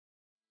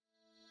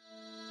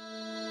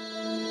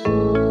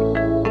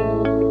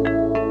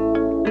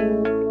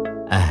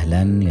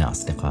أهلا يا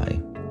أصدقائي،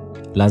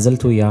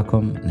 لازلت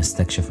وياكم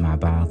نستكشف مع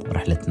بعض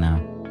رحلتنا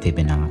في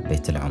بناء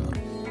بيت العمر.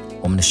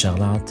 ومن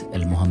الشغلات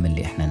المهمة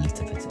اللي إحنا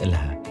نلتفت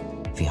إلها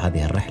في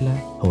هذه الرحلة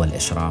هو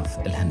الإشراف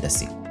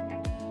الهندسي.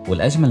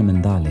 والأجمل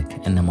من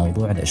ذلك أن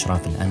موضوع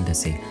الإشراف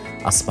الهندسي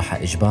أصبح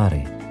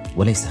إجباري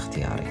وليس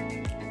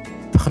اختياري.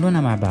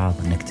 فخلونا مع بعض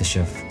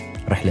نكتشف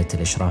رحلة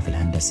الإشراف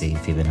الهندسي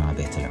في بناء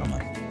بيت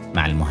العمر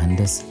مع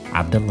المهندس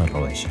عبدالله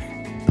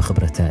الرويجح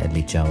بخبرته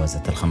اللي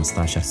تجاوزت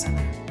 15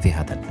 سنة في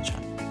هذا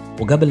المجال.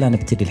 وقبل لا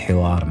نبتدي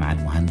الحوار مع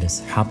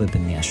المهندس، حابب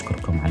أني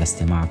أشكركم على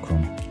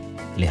استماعكم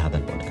لهذا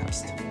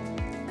البودكاست،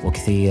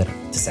 وكثير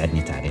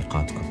تسعدني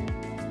تعليقاتكم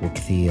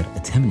وكثير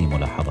تهمني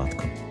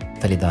ملاحظاتكم.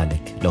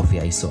 فلذلك لو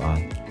في أي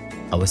سؤال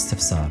أو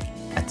استفسار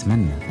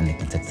أتمنى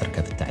أنك أنت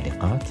تتركه في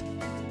التعليقات،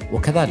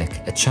 وكذلك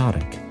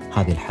تشارك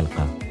هذه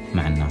الحلقة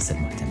مع الناس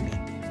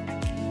المهتمين.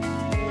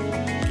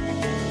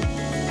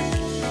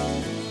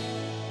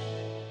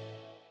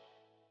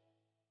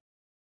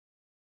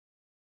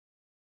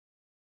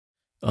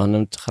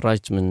 أنا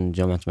تخرجت من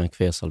جامعة الملك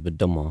فيصل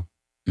بالدمام،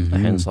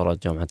 الحين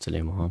صارت جامعة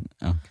الإمام.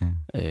 أوكي.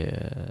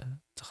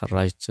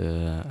 تخرجت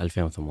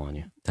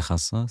 2008.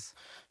 تخصص؟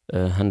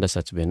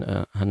 هندسة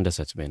بناء.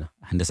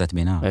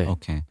 أيه.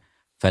 أوكي.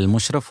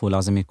 فالمشرف هو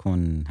لازم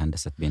يكون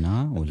هندسة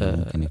بناء ولا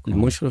ممكن يكون؟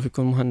 المشرف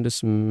يكون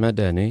مهندس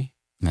مدني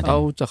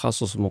أو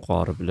تخصص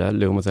مقارب له،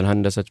 اللي هو مثل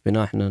هندسة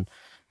بناء. إحنا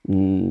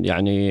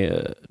يعني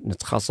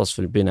نتخصص في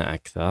البناء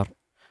أكثر،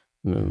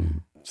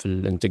 في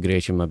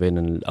الانتجريشن ما بين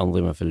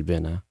الأنظمة في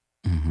البناء.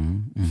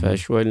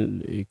 فشوي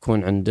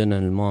يكون عندنا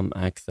المام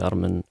أكثر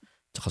من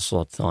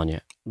تخصصات ثانية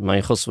ما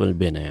يخص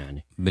بالبناء،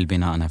 يعني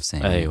بالبناء نفسه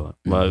يعني. أيوة.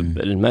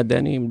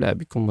 المدني لا،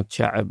 بيكون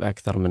متشعب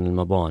أكثر من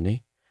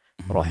المباني.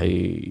 راح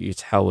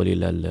يتحول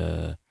إلى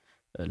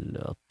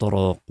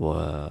الطرق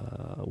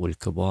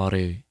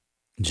والكباري.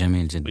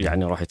 جميل جدا.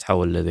 يعني راح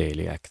يتحول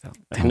لذيلي أكثر.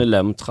 إحنا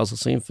لا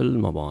متخصصين في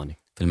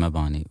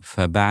المباني.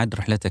 فبعد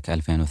رحلتك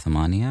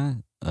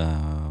 2008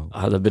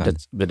 هذا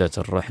بدأت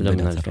الرحلة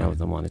من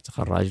 2008.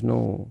 تخرجنا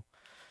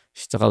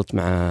واشتغلت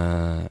مع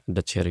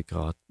عدة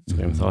شركات،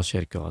 تقريبا 3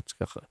 شركات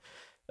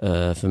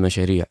في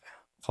مشاريع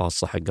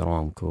خاصة حق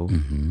أرامكو،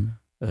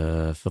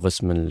 في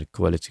قسم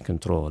الكواليتي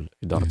كنترول،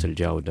 إدارة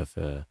الجودة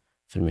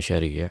في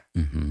المشاريع.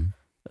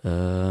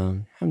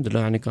 الحمد لله،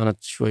 يعني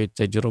كانت شوية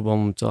تجربة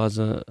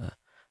ممتازة،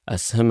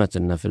 أسهمت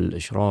إنه في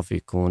الإشراف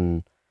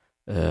يكون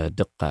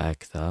دقة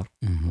أكثر،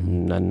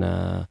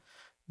 لأن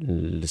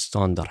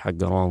الستاندر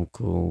حق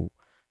أرامكو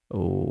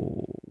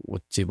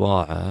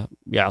واتباعه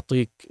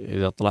يعطيك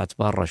إذا طلعت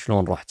برا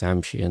شلون راح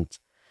تمشي أنت.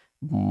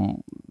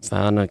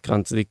 فأنا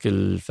كانت ذيك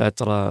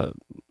الفترة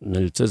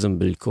نلتزم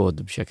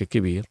بالكود بشكل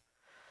كبير.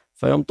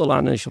 فيوم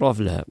طلعنا إشراف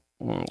لها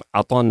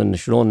عطانا إن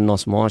شلون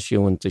الناس ماشية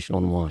وأنت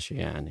شلون ماشي.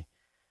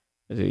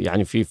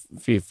 يعني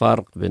في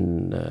فرق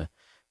بين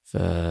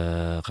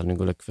خلينا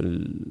نقول لك في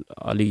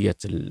آلية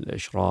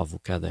الإشراف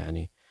وكذا.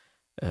 يعني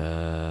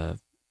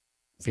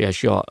في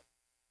أشياء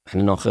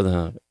إحنا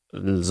نأخذها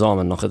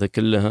الزامن نأخذها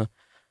كلها،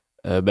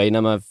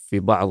 بينما في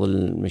بعض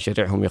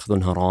المشاريع هم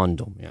يأخذونها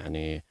راندوم،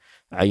 يعني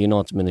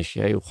عينات من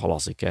الشيء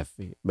وخلاص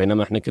يكفي.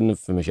 بينما إحنا كنا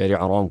في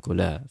مشاريع أرامكو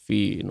لا،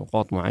 في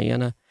نقاط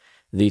معينة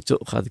ذي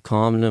تأخذ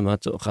كاملة ما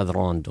تأخذ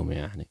راندوم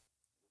يعني.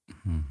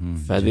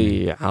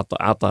 فذي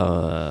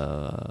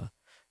عطى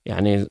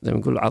يعني زي ما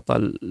نقول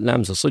عطى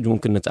لمسة صدق.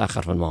 ممكن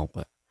نتأخر في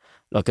الموقع،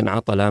 لكن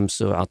عطى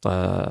لمسة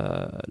وعطى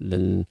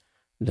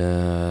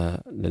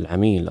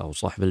للعميل أو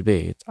صاحب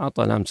البيت،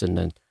 عطى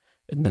لمسة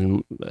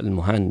إن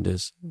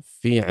المهندس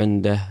في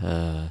عنده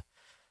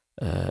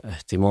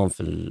اهتمام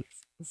في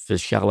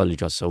الشغلة اللي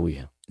جالس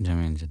يسويها.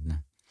 جميل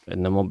جدا.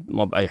 إنه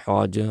ما بأي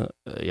حاجة،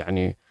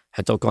 يعني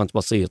حتى لو كانت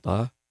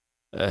بسيطة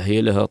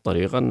هي لها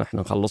طريقة إن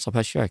إحنا نخلصها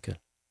بهالشكل.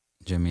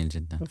 جميل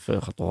جدا. في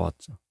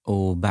خطوات.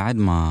 وبعد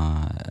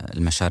ما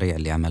المشاريع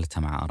اللي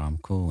عملتها مع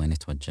أرامكو وين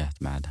توجهت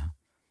بعدها؟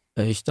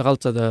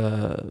 اشتغلت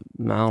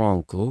مع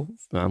أرامكو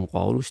مع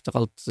مقاول،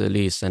 واشتغلت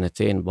لي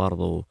 2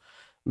 برضو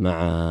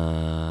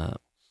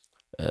مع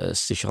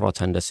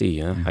استشارات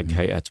هندسية حق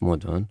هيئة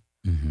مدن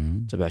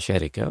تبع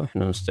شركة،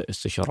 وإحنا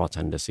استشارات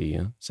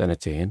هندسية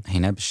 2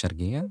 هنا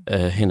بالشرقية؟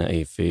 هنا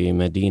أي في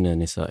مدينة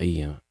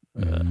نسائية.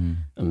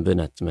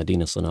 انبنت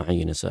مدينة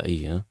صناعية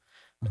نسائية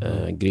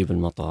قريب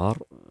المطار.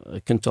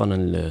 كنت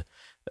أنا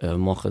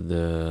ماخذ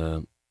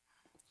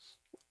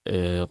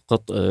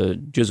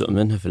جزء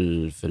منها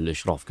في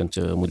الإشراف. كنت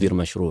مدير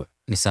مشروع.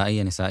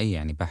 نسائية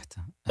يعني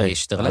بحتة. هي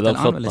اشتغلت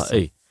الآن ولا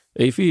لسه؟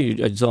 أي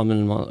في أجزاء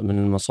من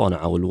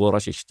المصانع أو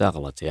الورش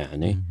اشتغلت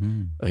يعني.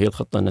 هي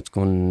الخطة أن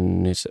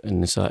تكون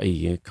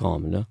نسائية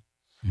كاملة.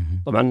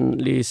 طبعا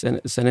لي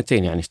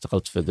 2 يعني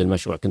اشتغلت في ذا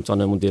المشروع. كنت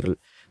أنا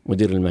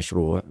مدير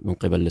المشروع من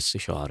قبل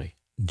الاستشاري.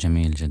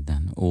 جميل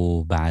جدا.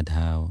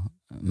 وبعدها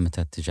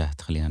متى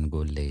اتجهت خلينا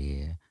نقول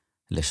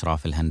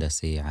الإشراف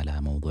الهندسي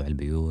على موضوع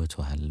البيوت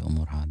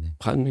وهالأمور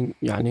هذه؟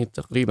 يعني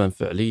تقريبا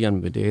فعليا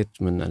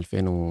بديت من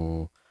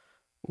 2019،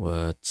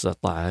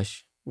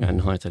 يعني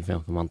نهاية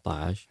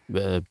 2018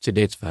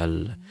 ابتديت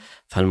في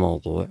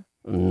هالموضوع.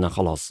 إنه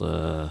خلاص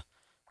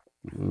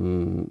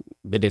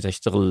بديت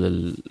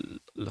أشتغل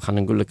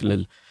خلينا نقول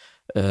لك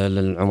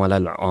للعملاء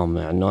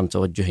العامة، يعني أنا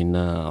توجهي إن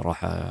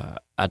راح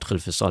أدخل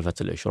في سالفة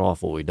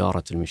الإشراف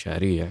وإدارة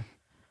المشاريع.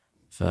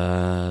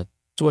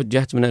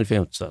 فتوجهت من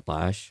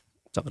 2019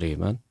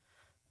 تقريبا،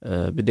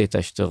 بديت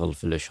أشتغل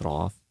في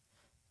الإشراف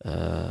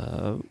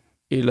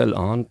إلى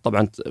الآن.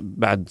 طبعا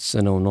بعد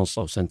سنة ونص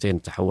أو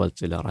سنتين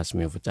تحولت إلى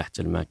رسمي وفتحت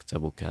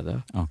المكتب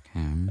وكذا.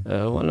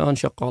 والآن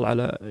شغال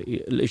على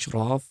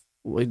الإشراف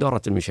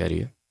وإدارة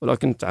المشاريع،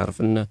 ولكن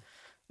تعرف أن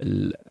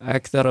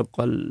الأكثر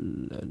يبقى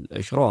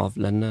الإشراف،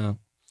 لأن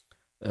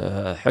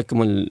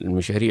حكم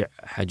المشاريع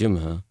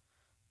حجمها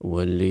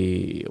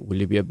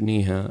واللي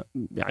بيبنيها،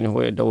 يعني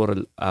هو يدور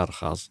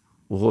الأرخص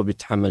وهو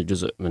بيتحمل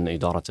جزء من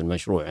إدارة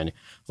المشروع، يعني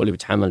هو اللي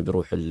بيتحمل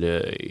بيروح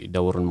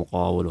يدور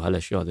المقاول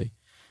وهالأشياء دي.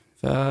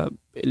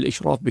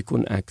 فالإشراف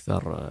بيكون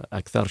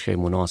أكثر شيء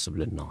مناسب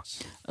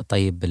للناس.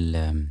 طيب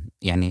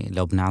يعني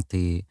لو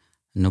بنعطي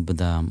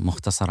نبذة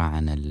مختصرة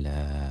عن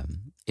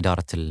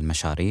إدارة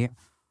المشاريع،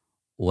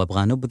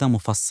 وأبغى نبذة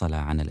مفصلة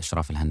عن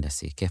الإشراف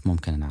الهندسي، كيف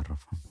ممكن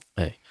نعرفها؟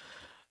 أي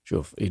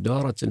شوف،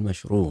 إدارة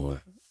المشروع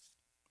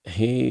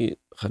هي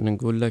خلينا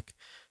نقول لك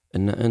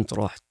أن أنت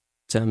راح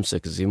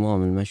تمسك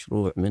زمام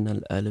المشروع من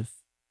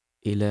الألف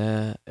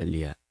إلى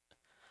الياء.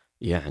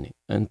 يعني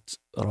أنت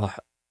راح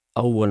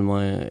أول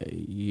ما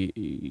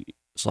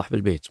صاحب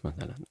البيت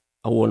مثلا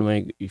أول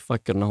ما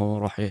يفكر أنه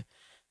راح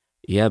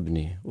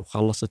يبني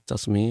وخلص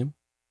التصميم،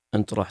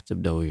 أنت راح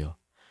تبدأ وياه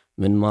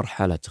من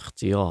مرحلة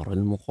اختيار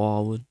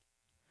المقاول،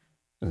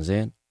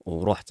 زين،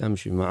 وراح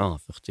تمشي معاه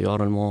في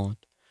اختيار المواد،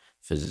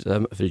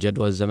 في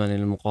الجدول الزمني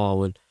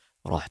للمقاول،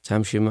 راح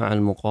تمشي مع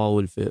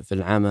المقاول في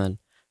العمل،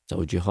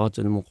 توجيهات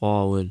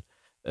المقاول،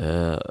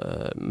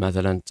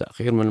 مثلا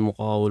تأخير من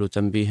المقاول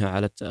وتنبيهه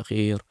على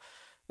التأخير،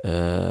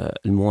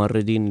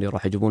 الموردين اللي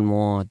راح يجيبون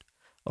مواد،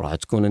 راح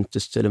تكون أنت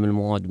تستلم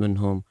المواد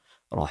منهم،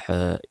 راح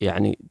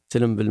يعني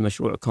تلم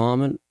بالمشروع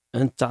كامل.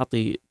 أنت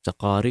تعطي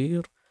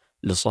تقارير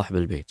لصاحب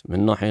البيت من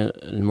الناحية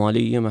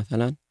المالية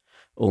مثلا،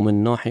 ومن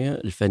الناحية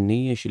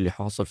الفنية ايش اللي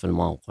حاصل في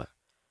الموقع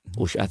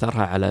وش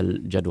أثرها على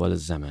الجدول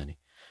الزمني.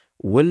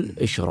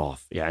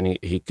 والإشراف يعني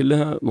هي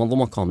كلها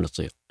منظومة كاملة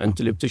تصير، أنت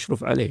اللي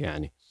بتشرف عليه،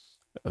 يعني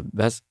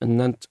بس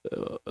أن أنت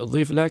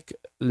أضيف لك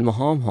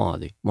المهام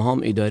هذه،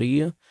 مهام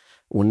إدارية،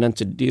 وأن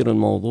أنت تدير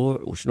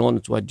الموضوع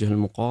وشلون توجه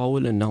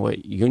المقاول أنه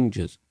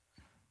ينجز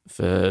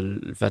في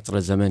الفترة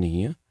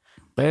الزمنية.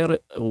 غير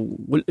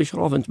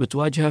والإشراف أنت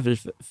بتواجهه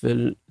في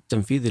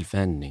التنفيذ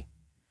الفني،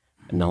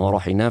 أنه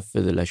راح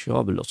ينفذ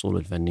الأشياء بالأصول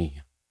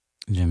الفنية.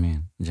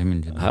 جميل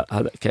جميل جدا.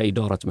 هذا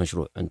كإدارة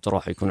مشروع. أنت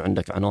راح يكون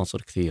عندك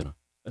عناصر كثيرة،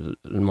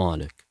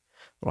 المالك،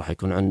 راح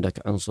يكون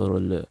عندك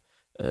عنصر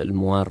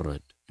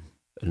المورد،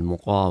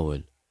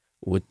 المقاول،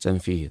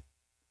 والتنفيذ،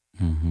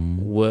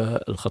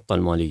 والخطة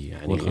المالية.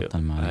 يعني والخطة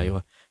المالية.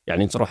 أيوة،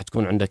 يعني أنت راح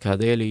تكون عندك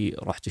هذيلي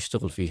راح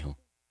تشتغل فيهم.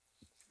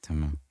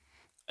 تمام.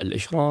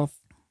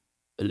 الإشراف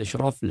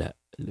لا،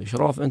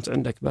 الإشراف أنت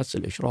عندك بس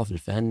الإشراف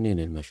الفني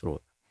للمشروع.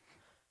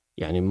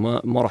 يعني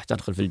ما راح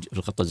تدخل في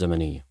الخطة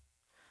الزمنية،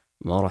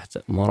 ما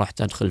راح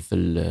تدخل في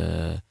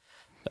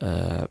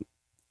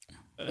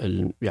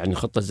يعني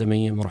الخطة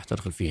الزمنية ما راح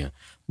تدخل فيها،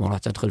 ما راح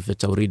تدخل في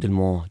توريد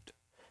المواد،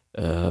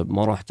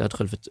 ما راح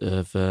تدخل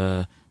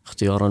في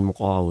اختيار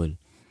المقاول،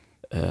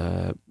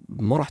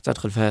 ما راح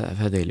تدخل في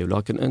هذيلي.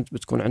 ولكن أنت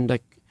بتكون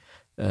عندك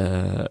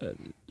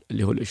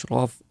اللي هو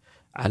الإشراف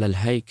على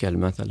الهيكل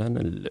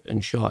مثلا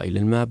الإنشائي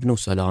للمبنى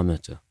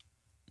وسلامته.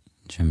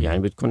 جميل. يعني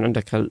بتكون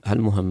عندك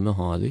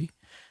هالمهمة هذه.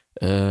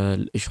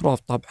 الإشراف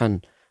طبعا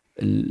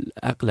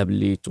الأغلب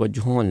اللي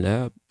يتوجهون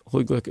له هو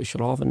يقول لك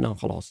إشراف إنه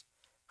خلاص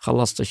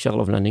خلصت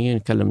الشغلة الفلانية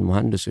نكلم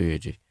المهندس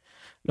ويجي.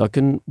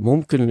 لكن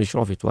ممكن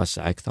الإشراف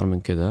يتوسع أكثر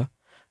من كذا،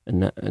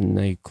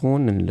 إنه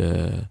يكون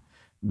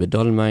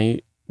بدل ما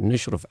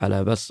نشرف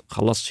على بس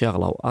خلصت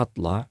شغلة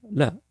وأطلع،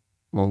 لا،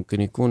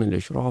 ممكن يكون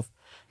الإشراف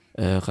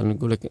خلينا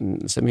نقول لك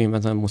نسميه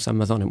مثلا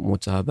مسمى ثاني،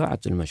 متابعة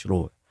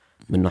المشروع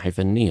من ناحية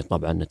فنية.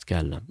 طبعا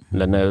نتكلم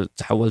لأن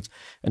تحولت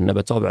إن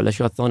بتابع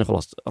الأشياء الثانية،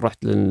 خلاص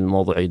رحت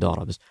للموضوع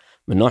إدارة، بس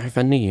من ناحية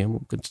فنية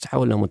ممكن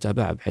تتحول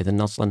لمتابعة، بحيث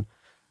أن أصلا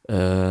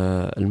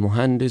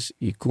المهندس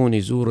يكون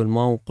يزور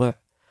الموقع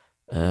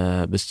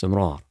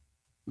باستمرار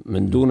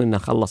من دون أنه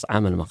خلص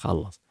عمل ما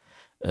خلص.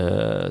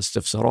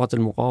 استفسارات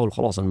المقاول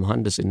خلاص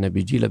المهندس إنه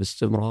بيجي له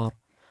باستمرار،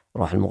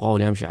 راح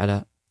المقاول يمشي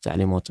على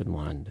تعليمات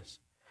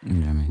المهندس.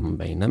 جميل.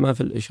 بينما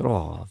في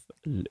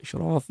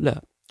الإشراف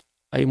لا،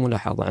 أي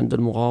ملاحظة عند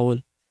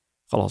المقاول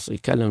خلاص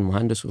يكلم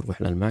المهندس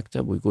ويروح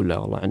للمكتب ويقول له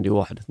والله عندي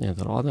 1 2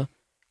 3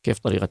 كيف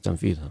طريقة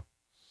تنفيذها.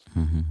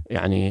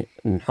 يعني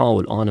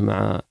نحاول أنا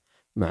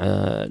مع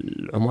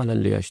العملاء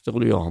اللي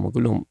أشتغل وياهم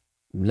أقول لهم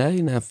لا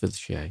ينفذ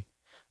شيء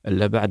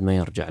إلا بعد ما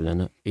يرجع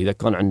لنا إذا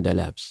كان عنده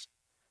لبس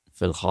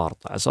في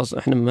الخارطة، على أساس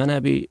إحنا ما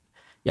نبي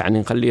يعني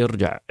نخليه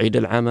يرجع عيد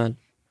العمل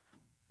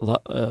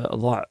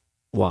ضاع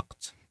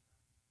وقت،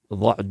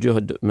 ضاع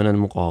جهد من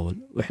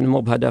المقاول، وإحنا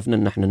مو بهدفنا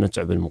إن إحنا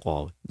نتعب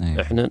المقاول.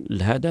 أيوة. إحنا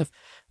الهدف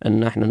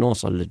إن إحنا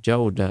نوصل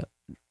لجودة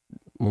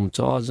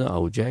ممتازة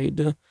أو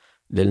جيدة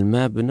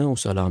للمبنى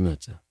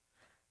وسلامته.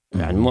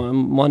 يعني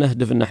ما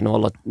نهدف إن إحنا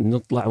والله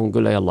نطلع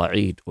ونقول له يلا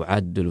عيد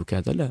وعدل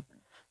وكذا، لا،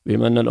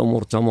 بما أن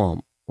الأمور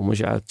تمام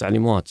ومشي على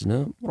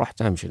تعليماتنا راح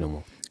تمشي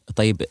الأمور.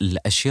 طيب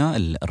الأشياء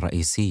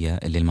الرئيسية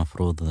اللي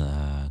المفروض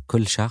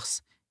كل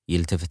شخص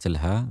يلتفت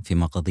لها في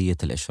قضية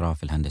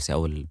الإشراف الهندسي،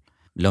 أو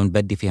لو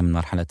نبدي فيها من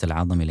مرحلة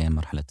العظم إلى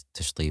مرحلة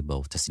التشطيب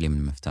أو تسليم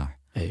المفتاح،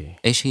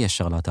 إيش هي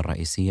الشغلات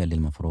الرئيسية اللي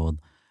المفروض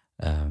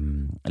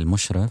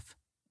المشرف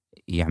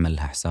يعمل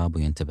لها حساب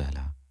وينتبه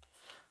لها؟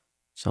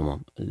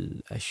 تمام.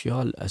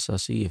 الأشياء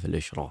الأساسية في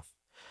الإشراف،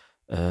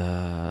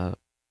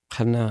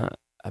 خلنا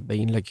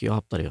أبين لك إياها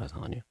بطريقة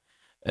ثانية.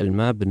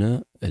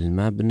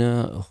 المبنى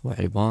هو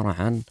عبارة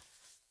عن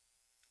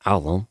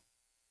عظم،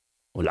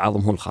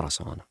 والعظم هو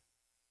الخرسانة.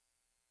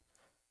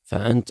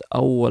 فأنت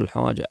أول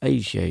حاجة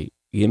أي شيء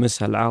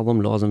يمسها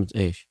العظم لازم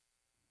إيش؟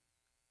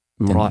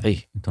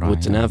 مراعيه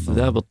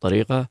وتنفذه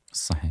بالطريقة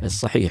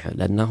الصحيحة،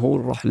 لأنه هو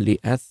راح اللي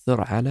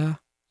يأثر على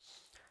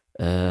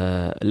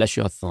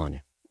الأشياء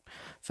الثانية.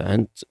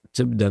 فأنت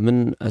تبدأ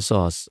من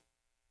أساس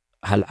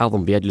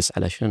هالعظم بيجلس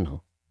على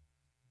شنو،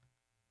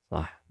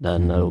 صح؟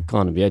 لأنه لو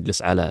كان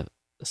بيجلس على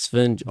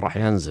اسفنج راح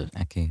ينزل،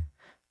 أكيد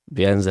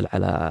بينزل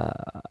على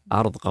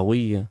أرض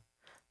قوية،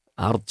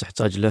 أرض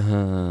تحتاج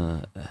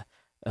لها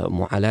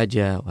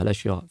معالجة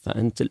والأشياء.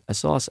 فأنت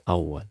الأساس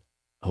أول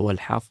هو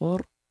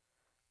الحفر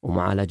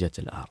ومعالجة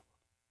الأرض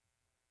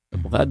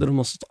بقدر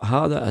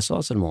المستطاع. هذا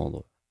أساس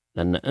الموضوع،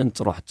 لأن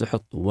أنت راح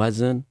تحط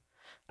وزن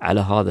على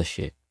هذا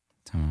الشيء.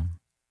 تمام.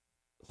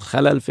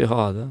 الخلل في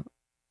هذا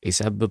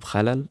يسبب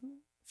خلل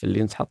في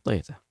اللي أنت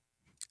حطيته.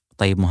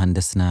 طيب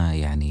مهندسنا،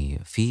 يعني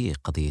في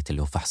قضية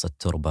اللي هو فحص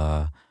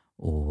التربة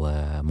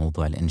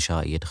وموضوع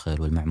الإنشاء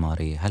يدخل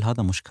والمعماري، هل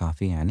هذا مش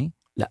كافي يعني؟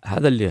 لا،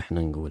 هذا اللي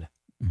احنا نقوله.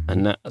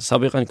 أن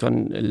سابقا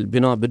كان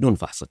البناء بدون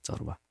فحص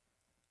التربة.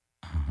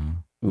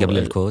 قبل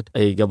الكود؟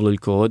 أي قبل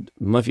الكود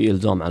ما في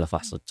إلزام على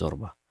فحص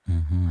التربة.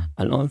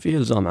 الآن في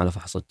إلزام على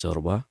فحص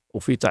التربة،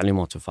 وفي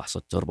تعليمات في فحص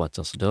التربة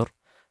تصدر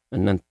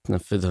أن أنت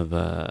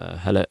تنفذها.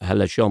 هل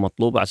الأشياء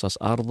مطلوبة على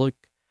أساس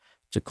أرضك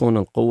تكون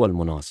القوة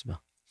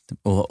المناسبة.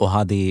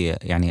 وهذه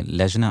يعني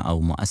لجنة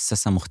أو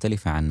مؤسسة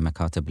مختلفة عن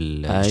مكاتب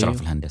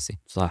الإشراف الهندسي.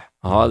 صح.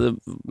 هذا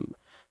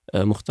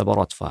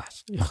مختبرات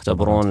فحص،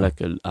 يختبرون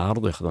لك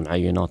الأرض، يأخذون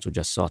عينات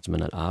وجسات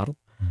من الأرض،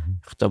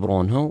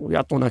 يختبرونها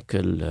ويعطونك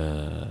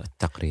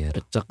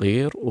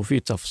التقرير وفي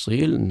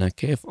تفصيل إنه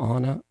كيف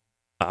أنا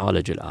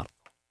أعالج الأرض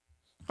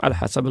على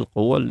حسب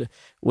القوة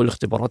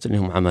والاختبارات اللي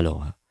هم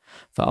عملوها.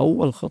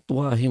 فأول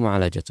خطوة هي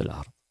معالجة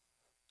الأرض،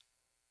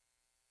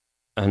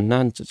 أن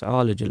أنت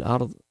تعالج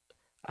الأرض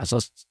على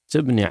أساس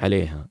تبني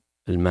عليها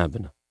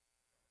المبنى.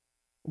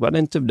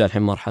 وبعدين تبدأ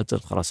الحين مرحلة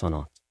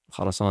الخرسانات.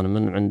 الخرسانة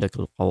من عندك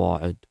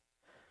القواعد،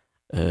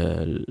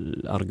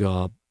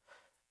 الأرقاب،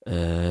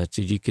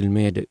 تجيك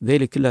الميد،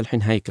 ذيلي كلها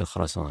الحين هيكل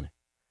خرساني.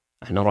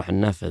 احنا راح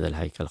ننفذ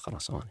الهيكل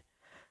الخرساني.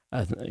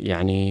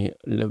 يعني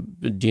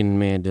بتجين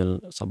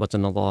الميدل، صبة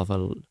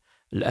النظافة،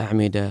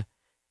 الأعمدة،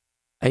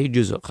 أي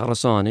جزء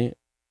خرساني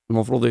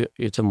المفروض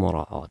يتم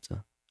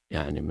مراعاته.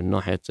 يعني من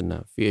ناحية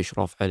إنه في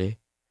إشراف عليه،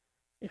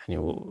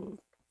 يعني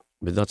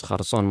بالذات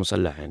خرسان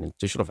مسلح، يعني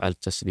تشرف على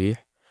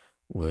التسليح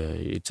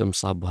ويتم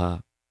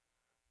صبها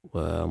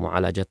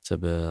ومعالجتها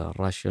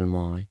بالرش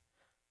الماء.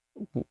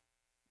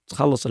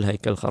 تخلص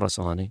الهيكل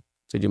الخرساني،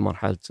 تجي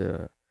مرحلة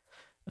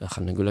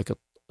خلينا نقول لك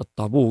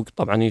الطابوق.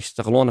 طبعا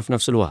يشتغلون في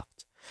نفس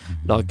الوقت،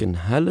 لكن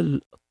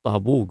هل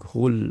الطابوق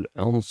هو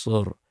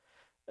العنصر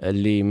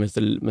اللي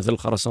مثل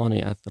الخرسانة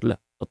يأثر؟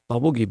 لا،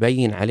 الطابوق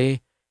يبين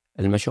عليه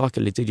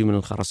المشاكل اللي تجي من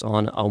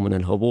الخرسانة أو من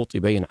الهبوط،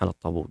 يبين على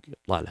الطابوق،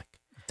 يطلع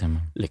لك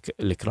تمام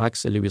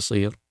الكراكس اللي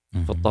بيصير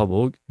في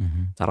الطابوق.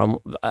 ترى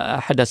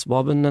أحد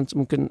أسباب أن أنت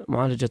ممكن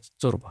معالجة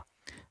التربة.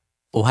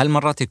 وهل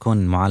مرات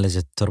يكون معالجة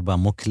التربة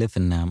مكلف،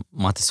 إنه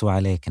ما تسوى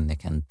عليك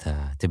إنك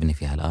أنت تبني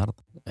فيها الأرض؟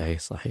 أي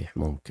صحيح،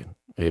 ممكن.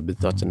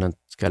 بالذات أن أنت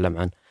تتكلم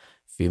عن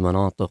في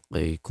مناطق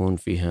يكون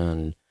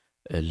فيها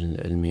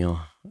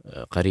المياه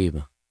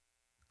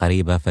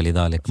قريبة،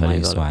 فلذلك ما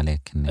يسوى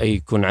عليك أي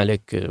يكون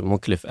عليك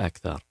مكلف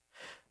أكثر.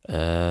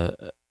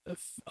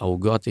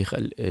 أوقات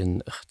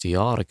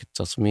اختيارك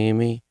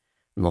التصميمي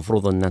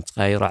المفروض أن أنت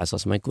تغيره على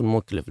أساس ما يكون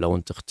مكلف. لو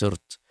أنت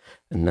اخترت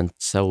أن أنت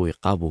تسوي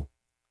قبو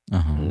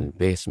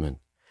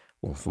البيسمنت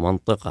وفي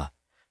منطقة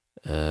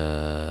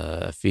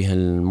فيها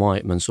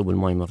الماء، منسوب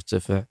الماء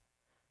مرتفع،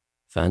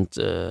 فأنت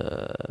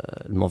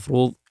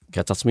المفروض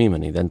كتصميما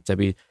إذا أنت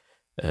تبي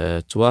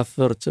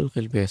توفر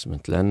تلغي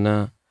البيسمنت،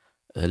 لأن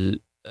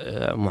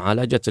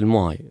معالجة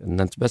الماء أن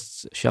أنت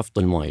بس شفط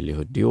الماء اللي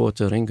هو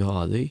الديوترينج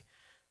هذه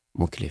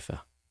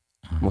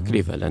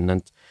مكلفة. لأن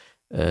أنت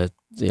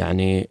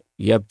يعني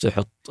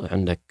تحط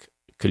عندك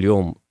كل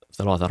يوم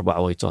 3-4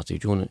 ويتات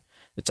يجون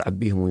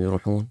تعبيهم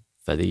ويروحون،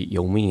 فذي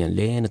يوميا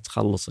لين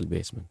تخلص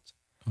البيسمنت.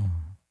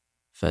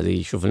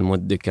 فذي شوف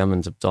المدة كم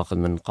أنت بتاخذ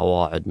من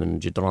قواعد، من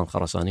جدران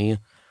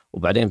خرسانية،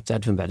 وبعدين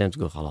بتدفن، بعدين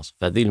تقول خلاص.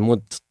 فذي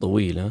المدة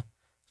الطويلة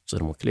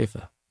تصير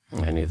مكلفة.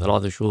 يعني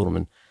 3 شهور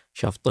من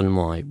شفط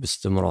الماء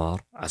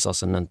باستمرار على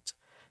أساس أن أنت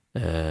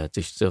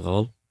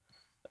تشتغل،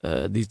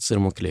 دي تصير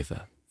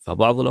مكلفة.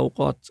 فبعض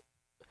الأوقات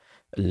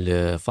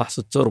فحص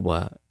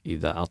التربة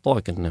إذا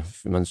أعطاك أنه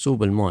في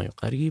منسوب الماء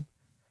قريب،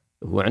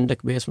 هو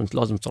عندك بيسمنت،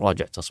 لازم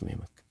تراجع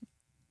تصميمك.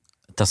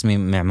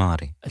 تصميم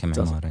معماري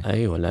كمعماري.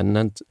 ايوه، لان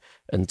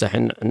انت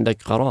الحين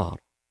عندك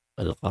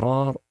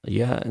القرار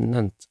يا ان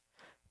انت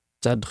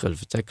تدخل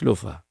في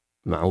تكلفه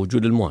مع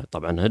وجود الماء.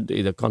 طبعا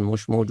اذا كان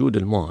مش موجود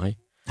الماء،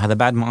 هذا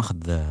بعد ما اخذ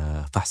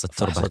فحص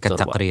التربه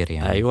كالتقرير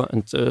يعني. ايوه،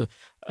 انت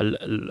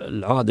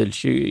العادل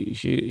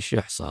شيء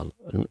يحصل،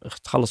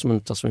 تخلص من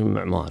التصميم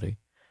المعماري،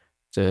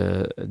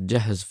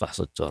 تجهز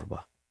فحص التربه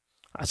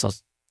على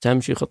اساس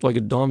تمشي خطوه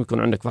قدام، يكون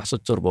عندك فحص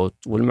التربه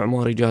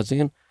والمعماري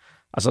جاهزين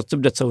على اساس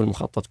تبدا تسوي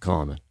المخطط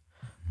كامل.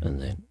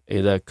 انزين،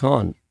 اذا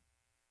كان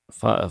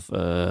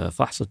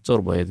فحص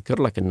التربه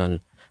يذكر لك ان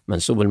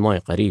منسوب الماء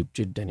قريب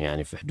جدا،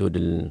 يعني في حدود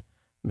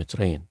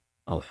المترين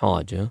او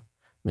حاجه،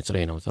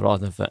 مترين او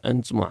 3،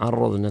 فانت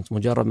معرض ان انت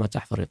مجرد ما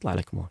تحفر يطلع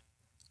لك ماء.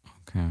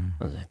 اوكي.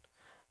 زين،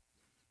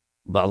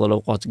 بعض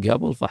الاوقات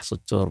قبل فحص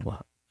التربه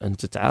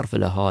انت تعرف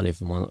الاهالي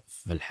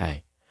في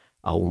الحي،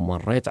 او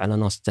مريت على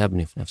ناس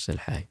تبني في نفس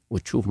الحي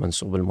وتشوف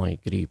منسوب الماء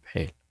قريب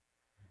حيل،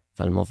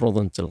 فالمفروض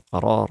انت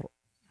القرار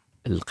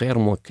الغير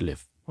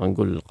مكلف، ما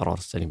نقول القرار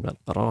السليم، لا،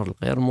 القرار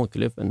الغير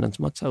مكلف ان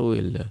انت ما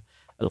تسوي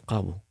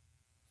القابو.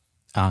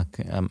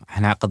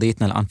 احنا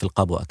قضيتنا الان في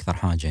القابو اكثر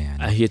حاجه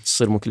يعني. هي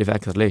تصير مكلفه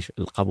اكثر. ليش؟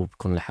 القابو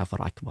بيكون له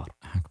حفر اكبر.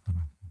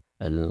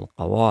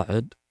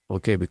 القواعد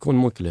اوكي بيكون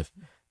مكلف،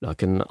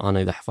 لكن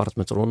انا اذا حفرت 1.5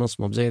 متر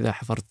مو زي اذا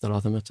حفرت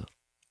 3 متر.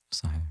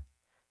 صحيح.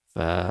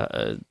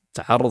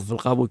 فالتعرض في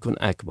القابو يكون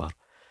اكبر.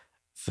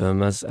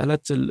 فمساله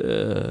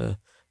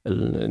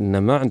ان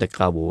ما عندك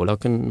قابو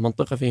ولكن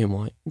منطقه فيه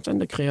ماء، انت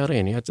عندك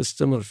خيارين: يا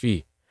تستمر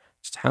فيه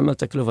تتحمل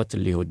تكلفه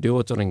اللي هو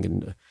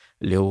الديوترنج،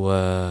 اللي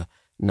هو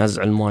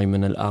نزع الماء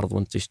من الارض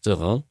وانت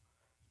تشتغل،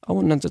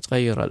 او ان انت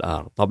تغير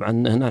الارض. طبعا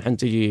هنا الحين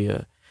تجي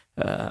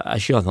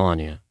اشياء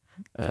ثانيه،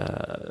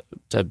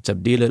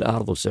 تبديل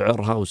الارض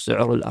وسعرها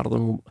وسعر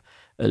الارض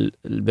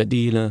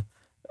البديله،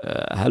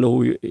 هل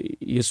هو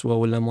يسوى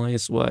ولا ما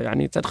يسوى،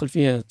 يعني تدخل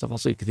فيها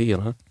تفاصيل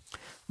كثيره.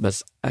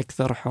 بس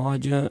اكثر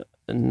حاجه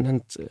ان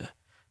انت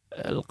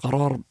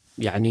القرار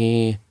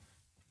يعني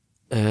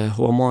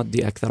هو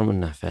مادي اكثر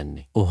منه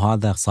فني.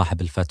 وهذا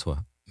صاحب الفتوى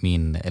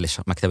مين؟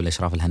 مكتب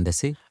الاشراف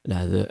الهندسي؟ لا،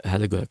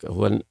 هذا اقول لك،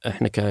 هو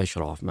احنا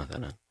كاشراف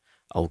مثلا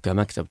او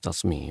كمكتب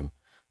تصميم،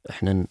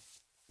 احنا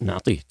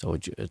نعطيه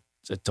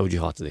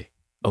التوجيهات ذي،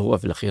 هو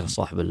في الاخير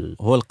صاحب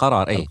هو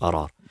القرار.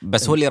 القرار،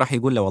 بس هو اللي راح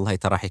يقول له والله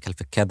ترى راح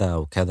يكلفك كذا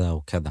وكذا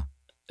وكذا.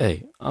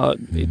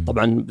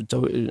 طبعا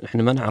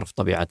احنا ما نعرف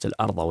طبيعه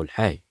الارض او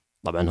الحي.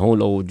 طبعا هو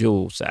لو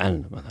جو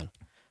سالنا مثلا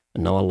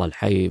انه والله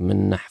الحي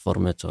من نحفر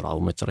 1 متر او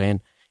 2 متر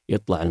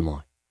يطلع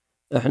الماء،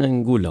 احنا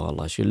نقول له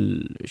والله شو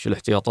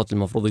الاحتياطات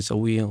المفروض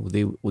يسويها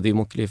وذي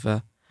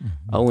مكلفه،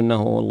 او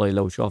انه والله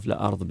لو شاف له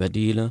ارض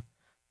بديله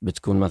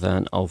بتكون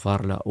مثلا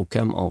اوفر له،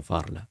 وكم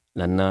اوفر له،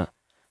 لان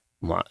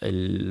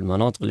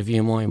المناطق اللي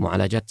فيها ماء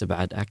معالجتها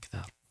بعد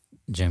اكثر.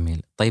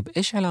 جميل. طيب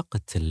ايش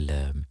علاقه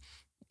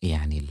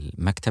يعني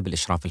المكتب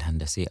الاشراف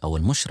الهندسي او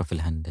المشرف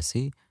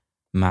الهندسي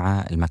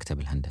مع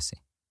المكتب الهندسي،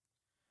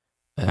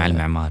 مع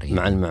المعماري؟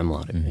 مع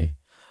المعماري.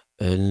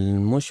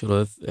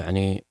 المشرف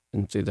يعني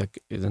انت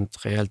اذا انت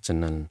تخيلت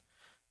ان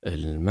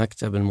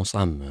المكتب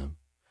المصمم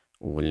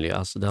واللي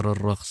اصدر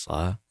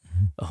الرخصه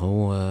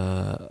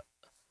هو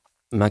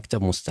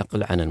مكتب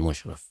مستقل عن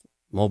المشرف،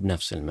 مو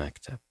بنفس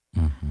المكتب.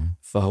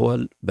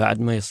 فهو بعد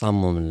ما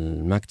يصمم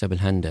المكتب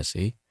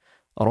الهندسي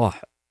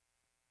راح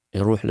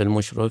يروح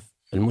للمشرف،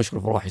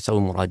 المشرف راح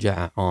يسوي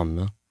مراجعه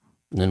عامه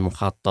من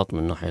المخطط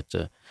من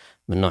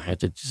ناحيه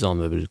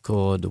التزامه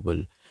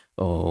بالكود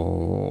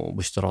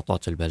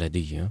وباشتراطات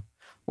البلديه،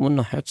 ومن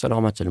ناحيه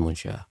سلامه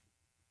المنشاه.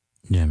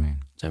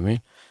 جميل.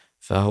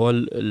 فهو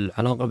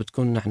العلاقه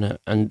بتكون احنا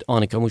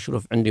انا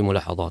كمشرف عندي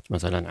ملاحظات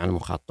مثلا على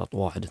المخطط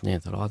 1 2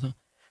 3،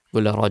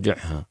 اقول له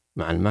راجعها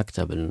مع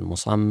المكتب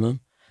المصمم،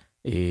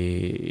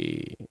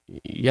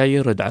 يا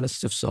يرد على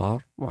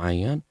استفسار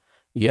معين،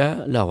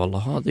 يا لا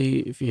والله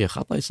هذه فيها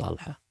خطأ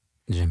يصالحه.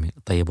 جميل.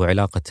 طيب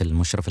وعلاقة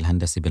المشرف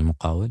الهندسي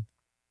بالمقاول؟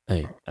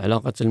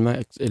 علاقة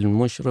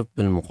المشرف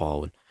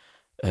بالمقاول،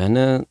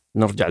 هنا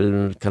نرجع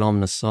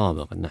لكلامنا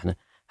السابق ان احنا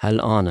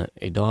هل انا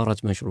إدارة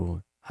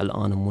مشروع، هل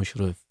انا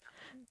مشرف؟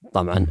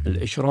 طبعا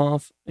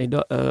الإشراف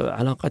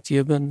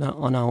علاقتي بأن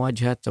أنا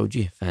أواجهه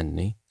توجيه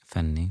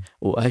فني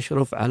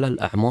وأشرف على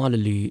الأعمال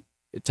اللي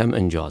تم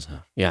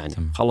إنجازها. يعني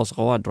خلص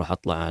قواعد راح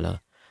أطلع على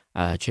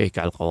تشيك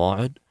على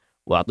القواعد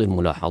وأعطي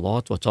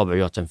الملاحظات وأتابع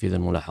وياه تنفيذ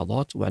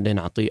الملاحظات، وبعدين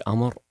أعطيه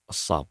أمر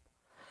الصاب.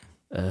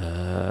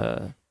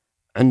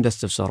 عنده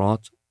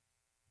استفسارات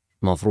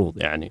مفروض،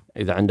 يعني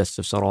إذا عنده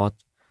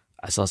استفسارات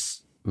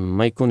أساس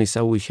ما يكون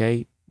يسوي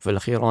شيء في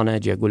الأخير أنا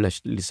أجي أقول له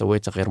اللي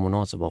سويته غير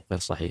مناسب أو غير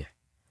صحيح.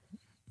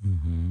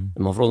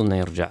 المفروض أنه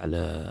يرجع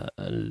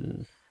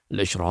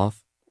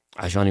للإشراف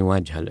عشان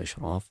يواجه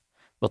الإشراف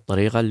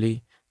بالطريقة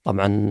اللي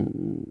طبعا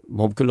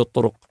مو بكل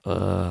الطرق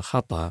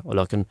خطأ،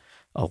 ولكن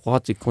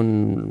أوقات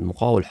يكون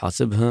المقاول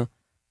حاسبها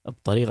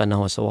بطريقة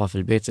أنه سواها في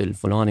البيت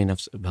الفلاني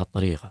نفس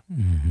بهالطريقة.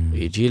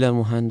 يجي له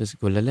مهندس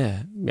يقول له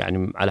لا،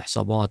 يعني على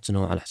حساباتنا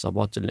وعلى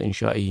حسابات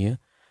الإنشائية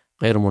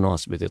غير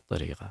مناسبة ذي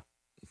الطريقة.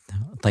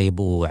 طيب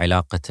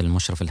وعلاقة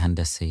المشرف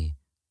الهندسي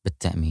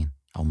بالتأمين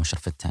أو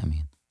مشرف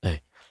التأمين؟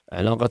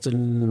 علاقة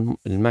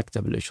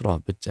المكتب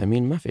الإشراف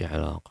بالتأمين ما في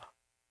علاقة.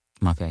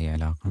 ما في أي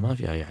علاقة. ما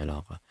في أي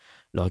علاقة.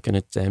 لكن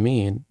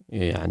التأمين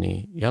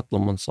يعني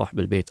يطلب من صاحب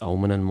البيت أو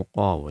من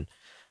المقاول،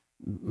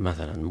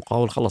 مثلا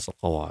المقاول خلص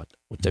القواعد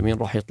والتأمين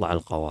راح يطلع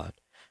القواعد،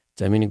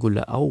 التأمين يقول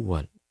له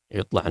أول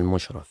يطلع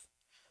المشرف،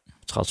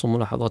 تخلصون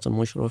ملاحظات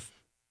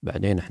المشرف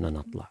بعدين إحنا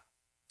نطلع.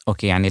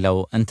 أوكي، يعني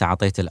لو أنت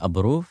عطيت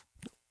الأبروف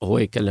هو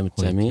يكلم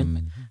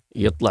التأمين،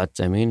 يطلع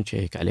التأمين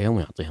يشيك عليهم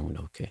ويعطيهم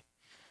الأوكي.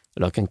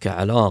 لكن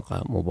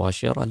كعلاقة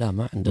مباشرة لا،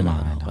 ما عندنا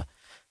علاقة.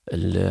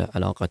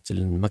 علاقة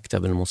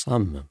المكتب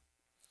المصمم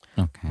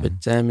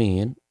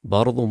بالتأمين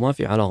برضو ما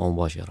في علاقة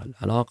مباشرة.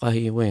 العلاقة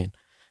هي وين؟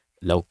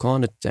 لو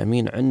كان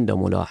التأمين عنده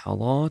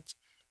ملاحظات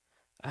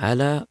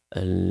على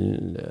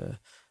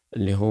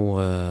اللي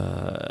هو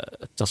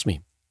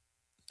التصميم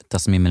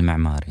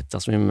المعماري،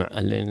 التصميم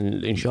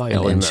الإنشائي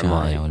أو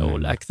المعماري أو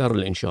الأكثر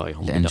الإنشائي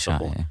هم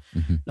بيدققون.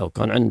 لو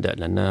كان عنده،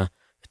 لأن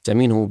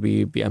التأمين هو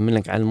بيأمن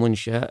لك على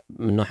المنشأ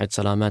من ناحية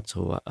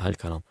سلامته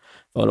هالكلام.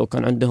 فلو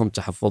كان عندهم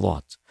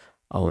تحفظات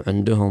أو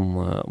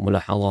عندهم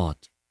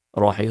ملاحظات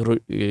راح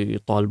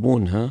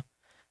يطالبونها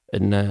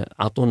إن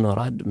عطونا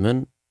رد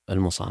من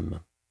المصمم.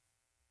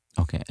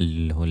 أوكي،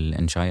 اللي هو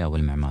الإنشائي أو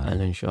المعماري.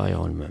 الإنشائي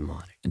أو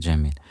المعماري.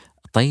 جميل.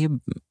 طيب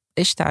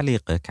إيش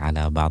تعليقك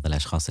على بعض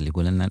الأشخاص اللي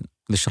يقول أن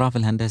الإشراف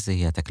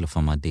الهندسي هي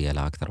تكلفة مادية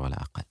لا أكثر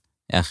ولا أقل؟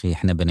 يا أخي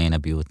إحنا بنينا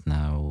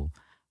بيوتنا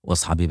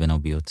وأصحابي بنوا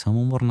بيوتهم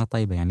وأمورنا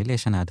طيبة، يعني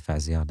ليش أنا أدفع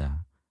زيادة؟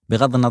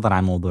 بغض النظر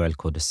عن موضوع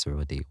الكود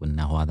السعودي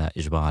وأنه هذا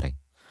إجباري.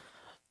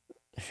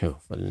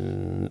 شوف،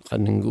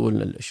 خلينا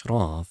نقول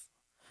الإشراف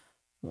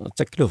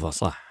تكلفة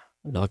صح،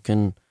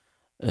 لكن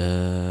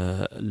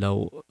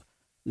لو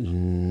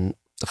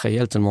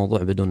تخيلت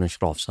الموضوع بدون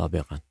إشراف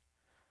سابقا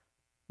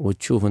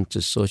وتشوف أنت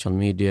السوشيال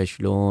ميديا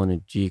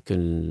شلون تجيك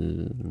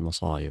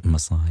المصايب.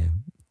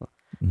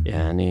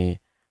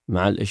 يعني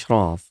مع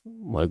الإشراف،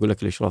 ما يقول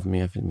لك الإشراف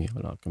 100%،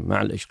 ولكن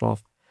مع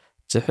الإشراف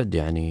تحد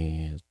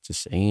يعني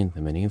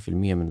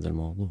 90-80% من ذا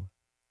الموضوع.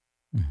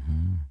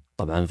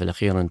 طبعا في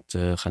الأخير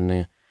أنت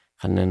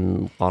خلنا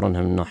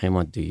نقارنها من ناحية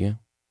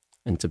مادية.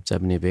 أنت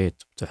بتبني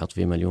بيت بتحط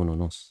فيه 1.5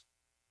 مليون،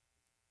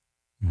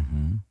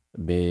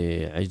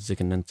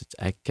 بعجزك أن أنت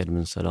تتأكد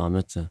من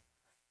سلامته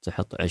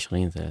تحط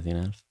 20-30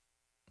 ألف.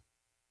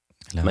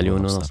 1.5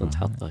 مليون أنت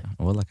حطه.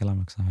 والله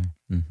كلامك صحيح.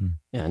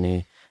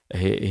 يعني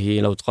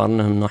هي لو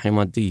تقارنها من ناحية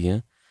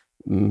مادية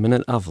من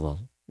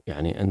الأفضل.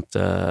 يعني أنت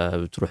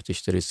بتروح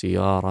تشتري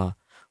سيارة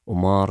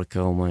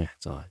وماركة وما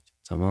يحتاج،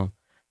 تمام،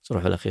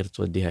 تروح الأخير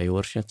توديها أي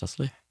ورشة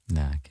تصليح.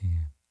 لا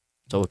أكيد.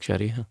 توك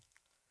شاريها،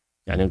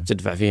 يعني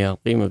بتدفع فيها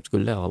قيمة،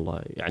 بتقول لا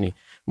والله يعني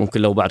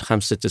ممكن لو بعد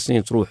 5-6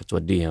 سنين تروح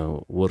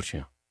توديها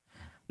ورشة.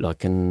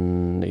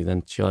 لكن إذا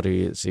أنت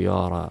شاري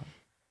سيارة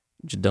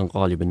جدا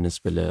غالية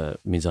بالنسبة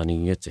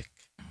لميزانيتك،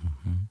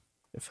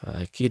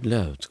 فأكيد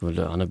لا، تقول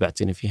أنا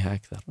بعتني فيها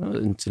أكثر.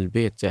 أنت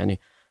البيت يعني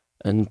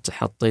أنت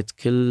حطيت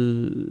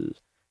كل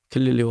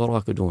اللي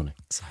وراك دونك.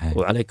 صحيح.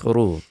 وعليك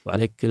قروض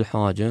وعليك كل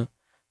حاجة،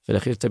 في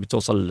الأخير تبي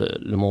توصل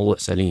لموضوع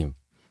سليم.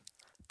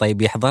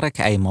 طيب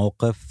يحضرك أي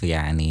موقف،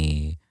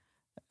 يعني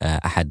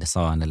أحد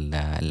سواء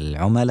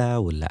العملاء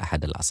ولا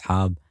أحد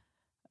الأصحاب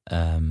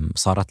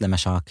صارت له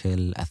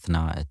مشاكل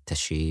أثناء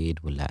التشييد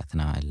ولا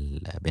أثناء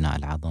بناء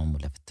العظم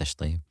ولا في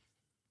التشطيب؟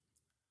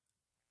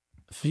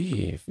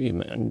 في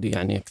عندي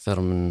يعني أكثر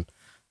من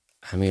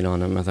عميل.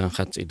 أنا مثلا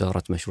أخذت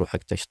إدارة مشروع حق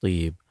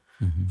تشطيب،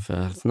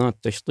 فأثناء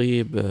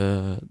التشطيب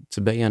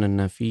تبين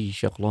أن في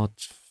شغلات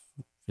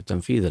في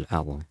تنفيذ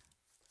العظم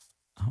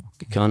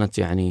كانت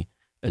يعني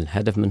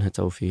الهدف منها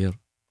توفير،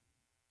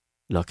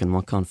 لكن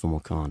ما كان في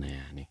مكانه.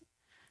 يعني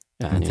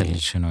مثل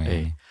شنو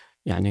يعني؟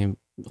 يعني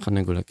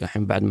خلينا نقول لك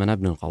الحين بعد ما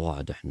نبني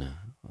القواعد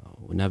احنا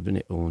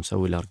ونبني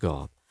ونسوي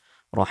الأرقام،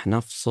 راح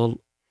نفصل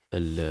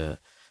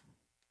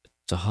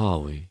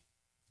التهاوي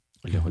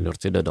اللي هو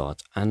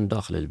الارتدادات عن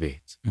داخل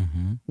البيت،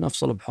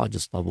 نفصل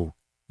بحاجز طابوق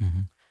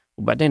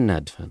وبعدين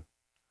ندفن.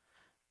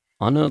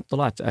 أنا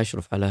طلعت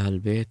أشرف على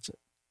هالبيت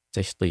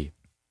تشطيب،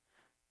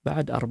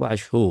 بعد 4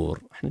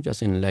 شهور احنا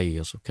جالسين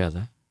نليص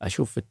وكذا،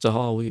 أشوف في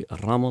التهاوي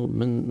الرمل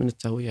من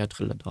التهوية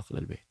يدخل داخل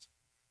البيت.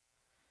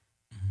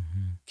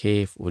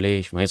 كيف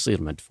وليش ما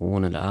يصير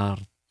مدفون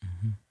الأرض؟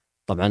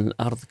 طبعا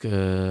الأرض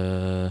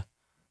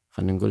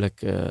خلينا نقول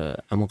لك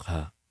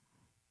عمقها،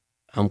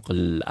 عمق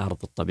الأرض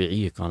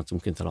الطبيعية كانت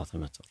يمكن 3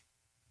 متر،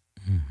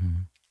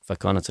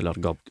 فكانت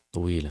الأرقام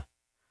طويلة.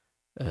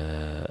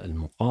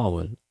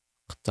 المقاول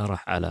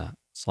اقترح على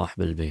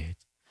صاحب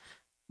البيت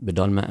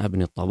بدل ما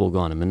أبني الطابوق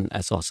أنا من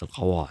أساس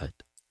القواعد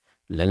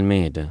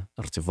للميدة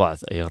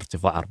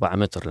ارتفاع 4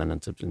 متر، لأن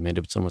أنت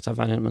الميدة بتصير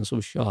مرتفعة عن منسوب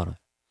الشارع،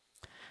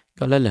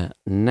 قال لا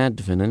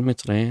ندفن 2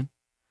 متر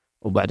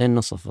وبعدين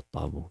نصف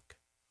الطابوق.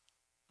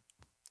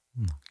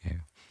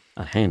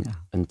 الحين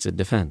أنت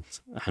دفنت،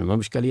 احنا ما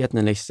بإشكاليتنا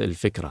ليش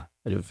الفكرة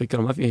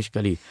ما فيها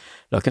إشكالية،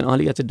 لكن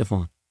آلية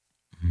الدفن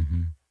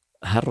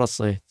هل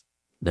رصيت؟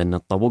 لأن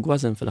الطابوق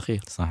وزن في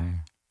الأخير.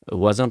 صحيح.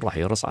 وزن راح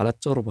يرص على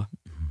التربة.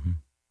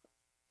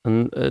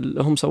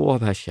 هم سووها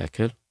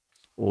بهالشكل،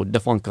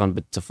 والدفن كان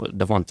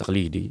دفن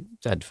تقليدي،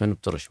 تدفن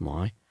بترش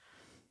ماي.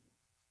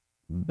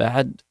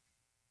 بعد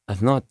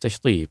أثناء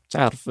التشطيب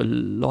تعرف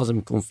لازم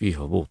يكون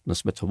فيه هبوط،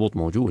 نسبة هبوط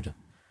موجودة،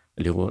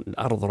 اللي هو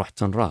الأرض راح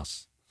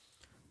تنراس.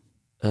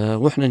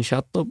 وإحنا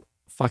نشطب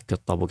فك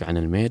الطابوق عن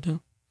الميدة،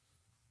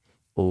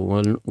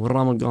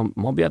 والرامل قام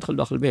ما بيدخل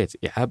داخل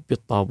البيت، يعبي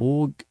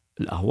الطابوق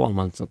الأهوال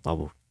مالت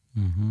الطابوق.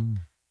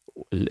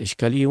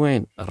 الإشكالية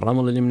وين؟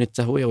 الرمل اللي من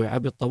التهوية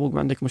ويعبي الطابوق ما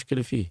عندك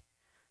مشكلة فيه،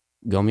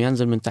 قام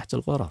ينزل من تحت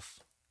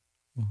الغرف.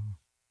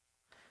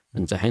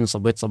 أنت الحين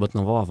صبيت صبة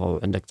نظافة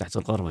وعندك تحت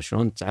الغرفة،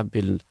 شلون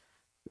تعبي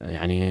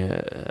يعني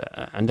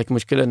عندك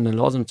مشكلة إن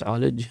لازم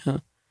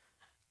تعالجها.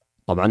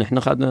 طبعا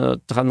إحنا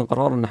اتخذنا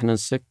قرار إن إحنا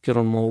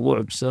نسكر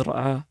الموضوع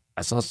بسرعة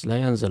أساس لا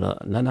ينزل،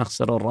 لا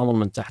نخسر الرمل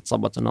من تحت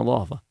صبة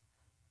النظافة.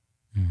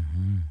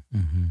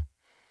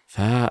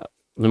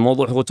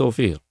 فالموضوع هو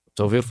توفير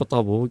في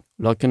الطابوق،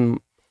 لكن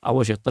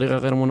أول شيء الطريقة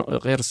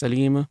غير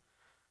سليمة،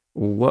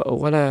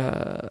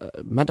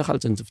 ولا ما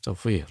دخلت أنت في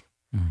توفير،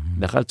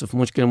 دخلت في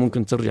مشكلة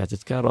ممكن ترجع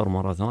تتكرر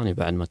مرة ثانية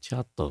بعد ما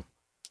تشطب،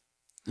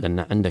 لأن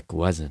عندك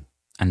وزن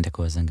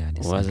قاعد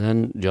يصير.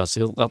 وزن جالس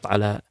يضغط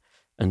على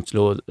أنت.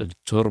 لو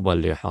التربة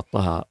اللي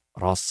حطها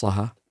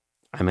راسها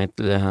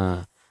عملت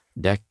لها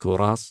دك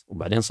وراس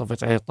وبعدين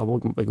صفيت عليه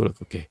الطابوق بيقول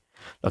لك أوكي،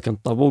 لكن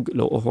الطابوق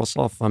لو هو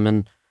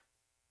صافة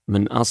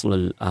من أصل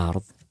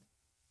الأرض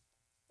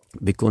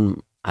بيكون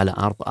على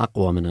أرض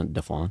أقوى من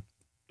الدفان،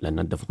 لأن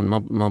الدفان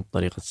ما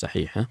بطريقة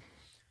صحيحة.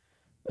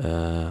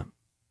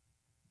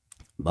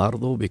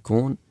 برضو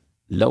بيكون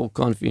لو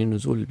كان في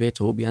نزول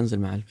البيت هو بينزل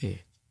مع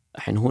البيت،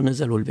 الحين هو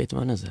نزل والبيت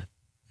ما نزل،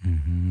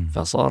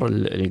 فصار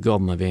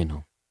الجاب ما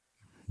بينهم.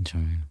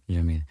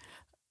 جميل.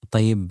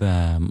 طيب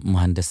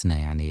مهندسنا،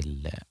 يعني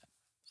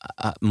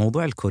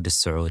موضوع الكود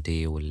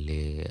السعودي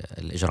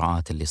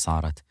والإجراءات اللي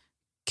صارت،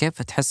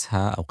 كيف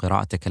تحسها أو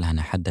قراءتك لها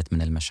نحدت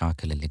من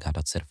المشاكل اللي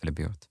قاعدة تصير في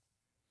البيوت؟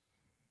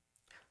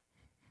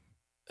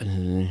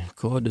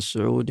 الكود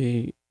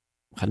السعودي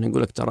خلينا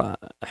نقول لك، ترى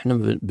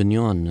احنا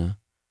بنياننا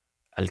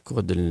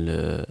الكود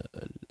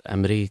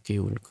الأمريكي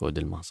والكود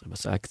المصري،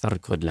 بس أكثر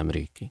الكود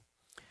الأمريكي.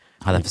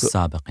 هذا في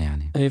السابق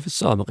يعني؟ أي في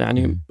السابق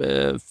يعني.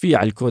 في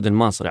على الكود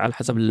المصري على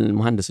حسب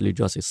المهندس اللي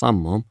جالس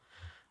يصمم،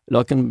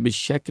 لكن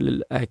بالشكل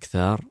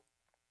الأكثر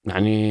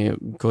يعني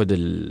الكود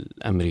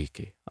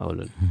الأمريكي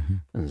أو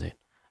إنزين.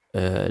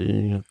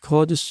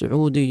 الكود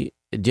السعودي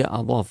جاء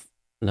أضاف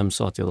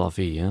لمسات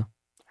إضافية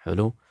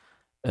حلو،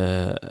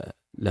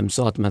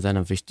 لمسات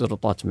مثلا في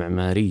اشتراطات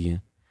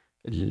معمارية.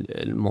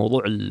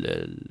 الموضوع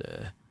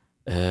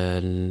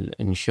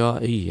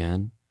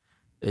الإنشائيا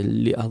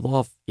اللي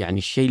أضاف يعني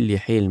الشيء اللي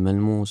حيل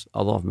ملموس،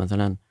 أضاف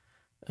مثلا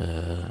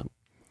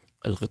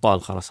الغطاء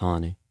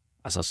الخرساني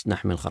أساس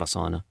نحمي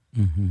الخرسانة.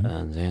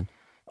 زين،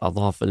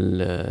 أضاف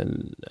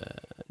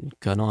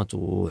الكانات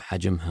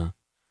وحجمها،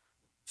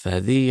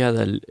 فهذه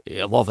هذا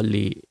الإضافة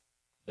اللي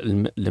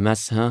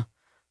لمسها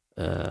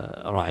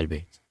راعي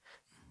البيت.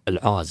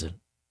 العازل،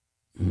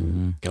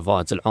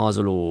 كفاءة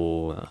العازل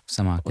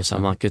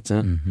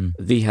وسماكته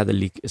ذي، هذا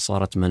اللي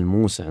صارت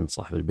ملموسة عند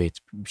صاحب البيت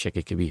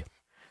بشكل كبير.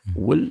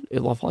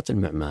 والإضافات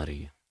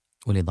المعمارية.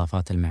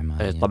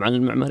 طبعا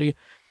المعمارية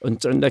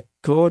أنت عندك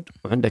كود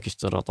وعندك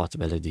اشتراطات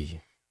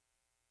بلدية.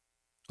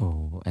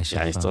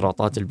 يعني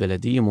اشتراطات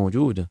البلدية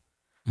موجودة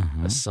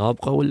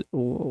السابقة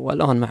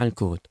والآن مع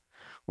الكود،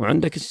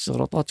 وعندك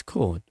اشتراطات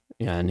كود.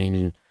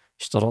 يعني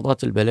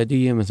الاشتراطات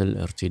البلدية مثل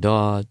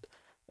الارتداد،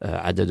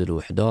 عدد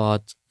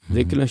الوحدات،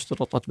 ذي كلها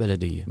اشتراطات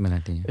بلدية.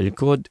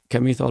 الكود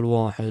كمثال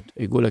واحد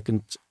يقولك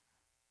أنت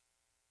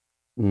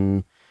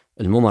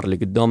الممر اللي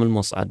قدام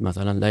المصعد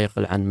مثلا لا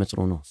يقل عن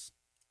 1.5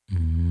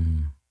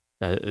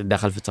 متر.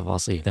 دخل في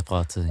تفاصيل.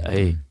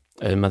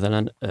 أي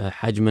مثلا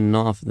حجم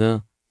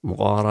النافذة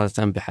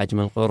مقارنة بحجم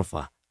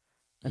الغرفة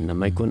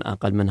إنما يكون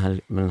أقل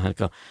من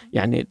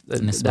يعني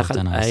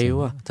دخل.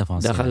 أيوة،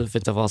 تفاصيل. دخل في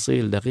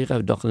تفاصيل دقيقة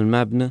داخل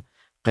المبنى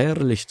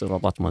غير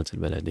الاشتراطات مالت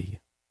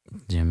البلدية.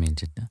 جميل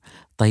جدا.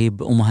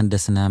 طيب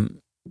ومهندسنا،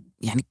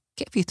 يعني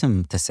كيف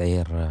يتم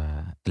تسعير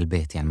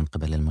البيت يعني من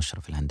قبل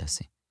المشرف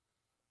الهندسي؟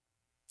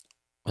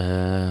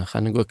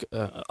 خلينا نقول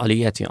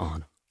آلياتي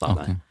أنا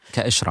طبعا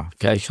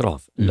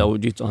كإشراف. لو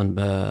جيت أنا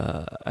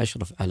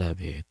بأشرف على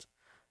بيت،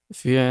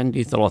 في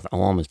عندي 3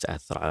 عوامل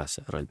تأثر على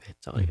سعر البيت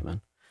تقريبا.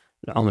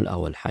 العامل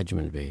الأول حجم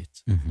البيت،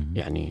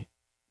 يعني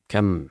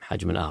كم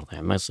حجم الأرض،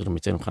 يعني ما يصير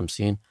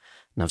 250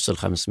 نفس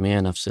 500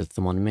 نفس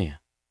 800،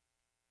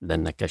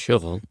 لأن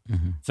كشغل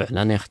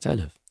فعلا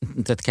يختلف.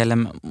 أنت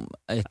تتكلم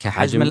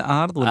كحجم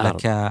الأرض ولا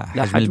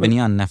كحجم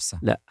البنيان نفسه؟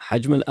 لا،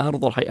 حجم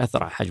الأرض راح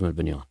يأثر على حجم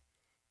البنيان،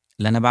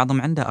 لأن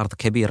بعضهم عنده أرض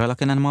كبيرة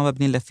لكن أنا ما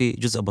ببني إلا في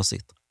جزء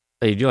بسيط.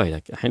 أي جاي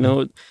لك الحين.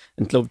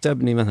 أنت لو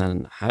بتبني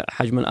مثلا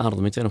حجم الأرض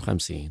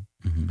 250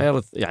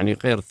 غير يعني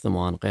غير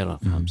 8 غير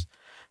 5،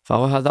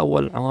 فهو هذا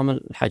أول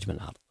عامل حجم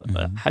الأرض.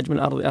 حجم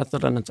الأرض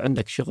يأثر لأن أنت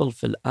عندك شغل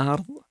في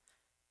الأرض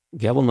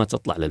قبل ما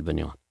تطلع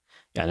للبنيان،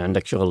 يعني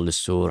عندك شغل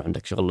للسور،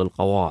 عندك شغل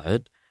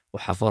للقواعد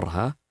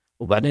وحفرها،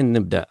 وبعدين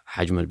نبدأ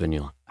حجم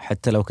البنيان.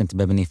 حتى لو كنت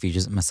ببني في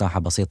جزء مساحة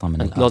بسيطة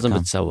من الأرض لازم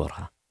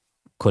بتصورها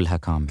كلها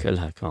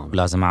كامل. كامل.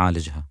 لازم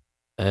أعالجها.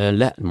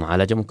 لا،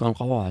 المعالجة مكان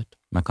القواعد.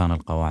 مكان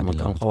القواعد.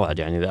 مكان القواعد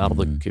يعني إذا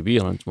أرضك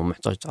كبيرة أنت مو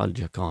محتاج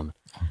تعالجها كامل.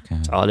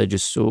 تعالج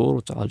السور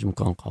وتعالج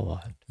مكان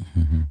القواعد.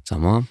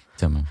 تمام.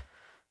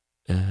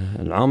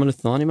 العامل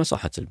الثاني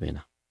مساحة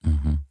البناء.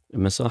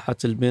 مساحة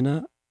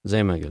البناء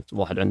زي ما قلت،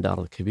 واحد عنده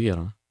أرض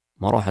كبيرة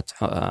ما راح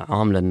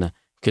عامل أن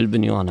كل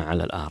بنيانه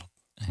على الأرض.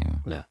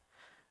 أيوة. لا.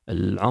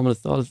 العامل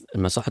الثالث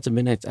مساحة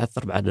البناء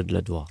يتأثر بعدد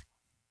الأدوار.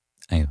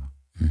 أيوة.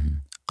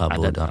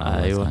 قابود.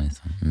 أيوة.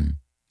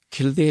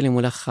 كل ذي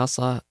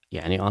ملخصة،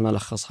 يعني أنا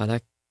لخصها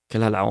لك،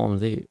 كل هالعوامل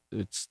ذي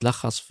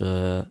تتلخص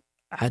في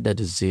عدد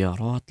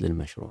الزيارات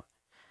للمشروع.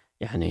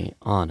 يعني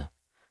أنا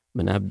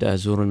من أبدأ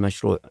أزور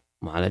المشروع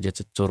معالجة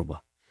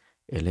التربة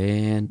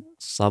إلين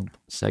صب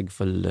سقف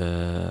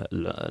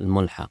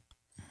الملحق،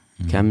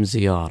 كم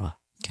زيارة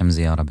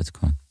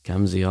بتكون؟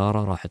 كم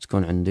زيارة راح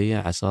تكون عندي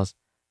على أساس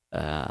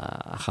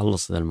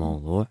أخلص ذا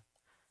الموضوع.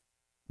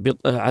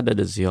 عدد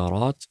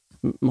الزيارات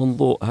من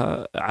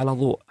ضوءها على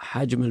ضوء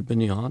حجم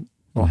البنيان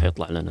راح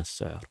يطلع لنا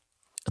السعر.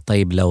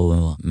 طيب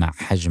لو مع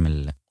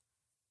حجم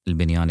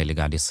البنيان اللي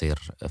قاعد يصير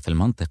في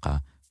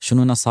المنطقة،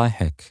 شنو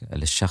نصايحك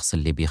للشخص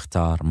اللي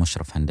بيختار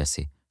مشرف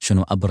هندسي؟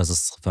 شنو أبرز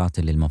الصفات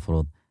اللي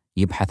المفروض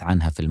يبحث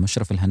عنها في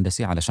المشرف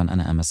الهندسي علشان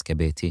أنا أمسك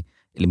بيتي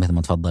اللي مثل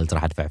ما تفضلت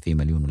راح أدفع فيه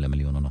 1,000,000 ولا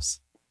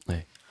 1,500,000؟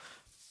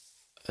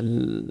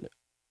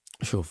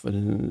 شوف،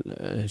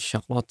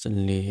 الشغلات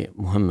اللي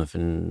مهمة في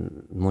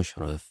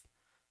المشرف،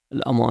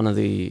 الأمانة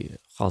ذي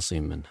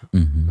خاصين منها.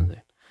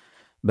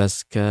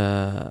 بس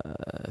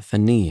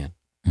فنيا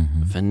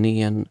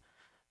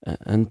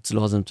أنت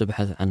لازم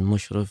تبحث عن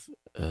مشرف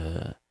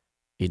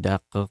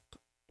يدقق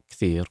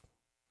كثير،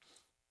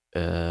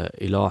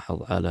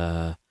 يلاحظ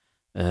على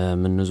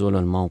من نزول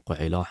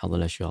الموقع، يلاحظ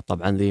الأشياء.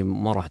 طبعا ذي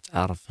ما راح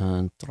تعرفها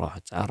أنت، راح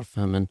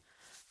تعرفها من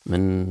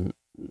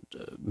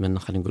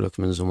خلينا نقول لك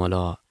من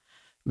زملاء،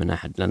 من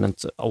أحد، لأن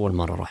أنت أول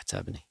مرة راح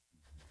تبني.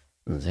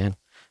 زين.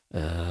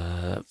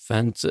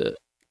 فأنت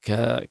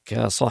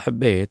كصاحب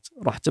بيت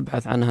راح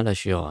تبحث عن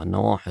هالأشياء، أنه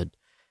واحد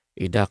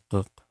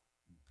يدقق،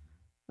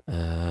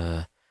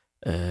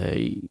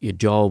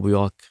 يتجاوب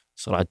وياك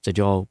سرعة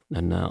تجاوب،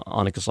 لأن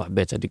أنا كصاحب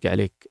بيت أدق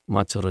عليك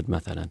ما ترد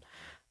مثلا،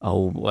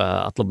 أو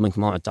أطلب منك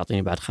موعد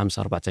تعطيني بعد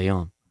 5-4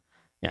 أيام.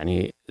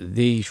 يعني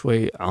ذي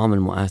شوي عامل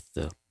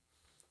مؤثر.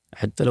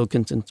 حتى لو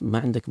كنت أنت ما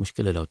عندك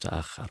مشكلة لو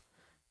تأخر،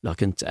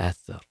 لكن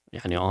تأثر.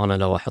 يعني أنا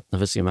لو أحط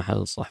نفسي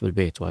محل صاحب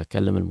البيت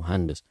وأكلم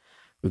المهندس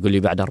ويقول لي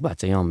بعد 4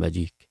 أيام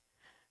بجيك،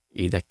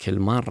 إذا كل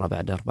مرة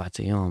بعد 4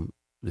 أيام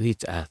ذي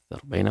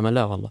تأثر. بينما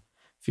لا والله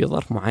في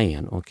ظرف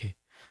معين أوكي،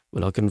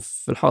 ولكن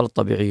في الحالة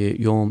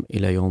الطبيعية يوم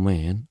إلى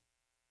يومين،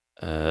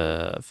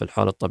 في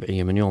الحالة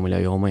الطبيعية من يوم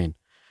إلى يومين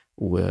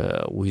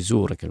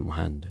ويزورك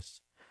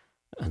المهندس.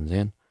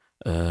 انزين.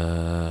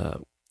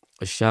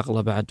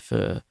 الشغلة بعد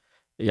في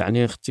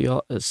يعني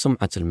اختيار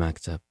سمعة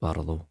المكتب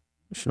برضو،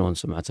 شلون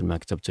سمعة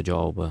المكتب،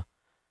 تجاوبه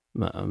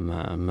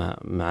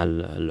مع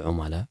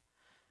العملاء.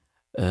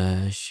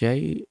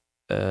 الشيء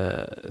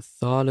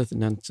الثالث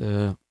ان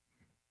انت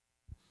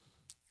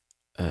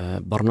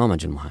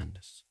برنامج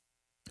المهندس.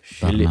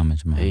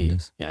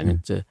 يعني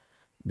انت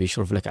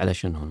بيشرف لك على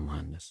شنو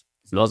المهندس،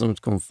 لازم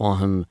تكون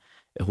فاهم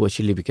هو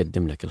شو اللي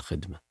بيقدم لك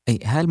الخدمة.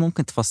 هل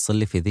ممكن تفصل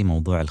لي في ذي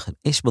موضوع الخدمة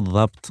ايش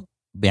بالضبط؟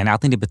 يعني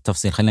اعطيني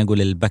بالتفصيل، خلينا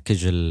نقول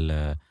الباكج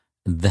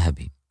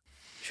الذهبي.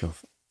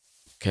 شوف،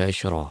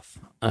 كإشراف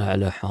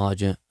أعلى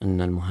حاجة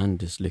أن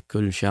المهندس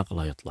لكل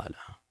شغلة يطلع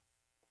لها.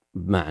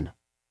 بمعنى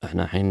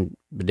احنا الحين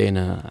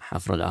بدينا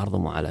حفر الأرض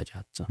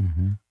ومعالجاتها،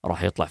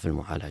 راح يطلع في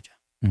المعالجة،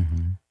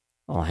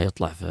 راح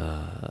يطلع في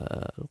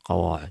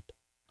القواعد،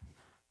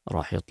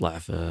 راح يطلع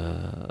في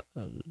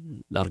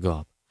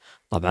الأرقاب.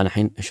 طبعا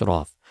الحين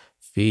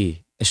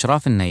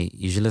إشراف إنه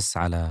يجلس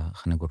على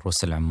خلينا نقول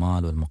رؤوس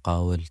العمال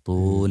والمقاول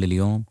طول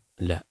اليوم؟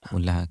 لا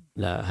ولا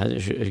لا، هذا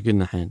ايش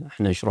قلنا الحين؟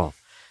 احنا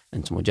إشراف.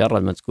 أنت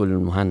مجرد ما تقول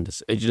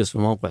للمهندس اجلس في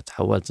الموقع،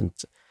 تحولت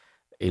أنت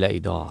إلى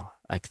إدارة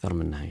أكثر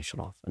منها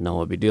إشراف،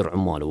 أنه بيدير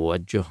عمال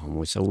ويوجههم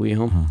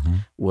ويسويهم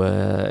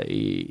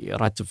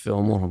ويرتب في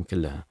أمورهم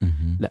كلها.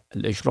 لا،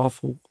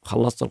 الإشراف هو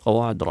خلصت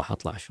القواعد راح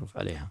أطلع أشرف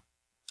عليها،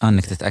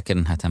 أنك تتأكد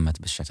أنها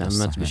تمت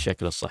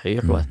بالشكل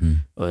الصحيح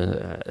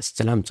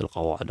واستلمت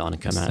القواعد.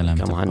 أنا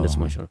كمهندس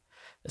مشرف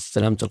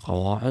استلمت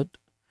القواعد،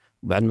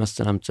 وبعد ما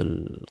استلمت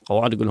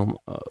القواعد أقول لهم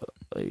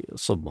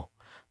صبوا.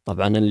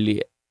 طبعا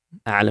اللي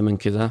أعلى من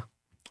كذا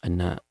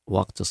أن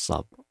وقت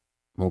الصب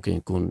ممكن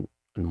يكون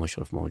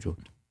المشرف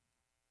موجود.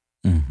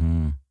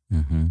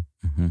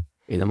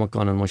 إذا ما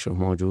كان المشرف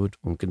موجود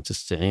ممكن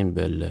تستعين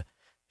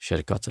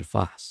بالشركات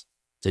الفحص،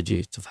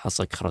 تجي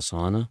تفحصك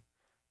خرسانة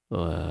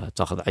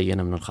وتأخذ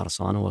عينة من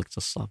الخرسانة وقت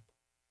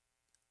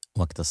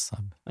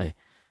الصب. أي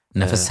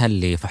نفسها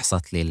اللي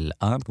فحصت لي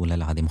الأرض ولا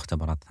لا هذه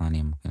مختبرات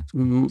ثانية؟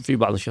 ممكن في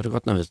بعض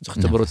الشركات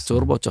تختبر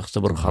التربة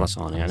وتختبر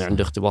الخرسانة، يعني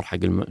عندي اختبار حق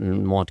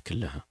المواد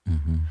كلها.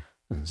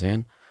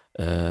 زين.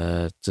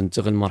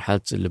 تنتقل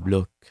مرحلة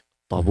البلوك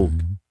طابوق،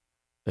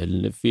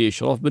 اللي في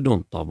إشراف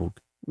بدون طابوق.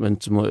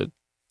 أنت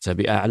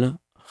تبي أعلى،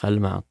 خل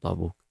مع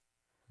الطابوق.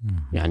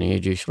 يعني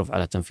يجي يشرف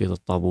على تنفيذ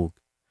الطابوق،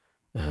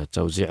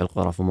 توزيع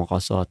الغرف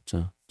ومقاسات،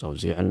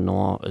 توزيع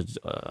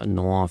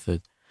النوافذ،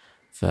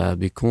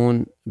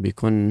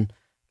 فبيكون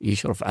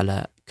يشرف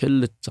على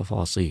كل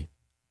التفاصيل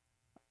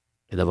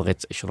إذا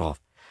بغيت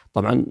إشراف.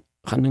 طبعا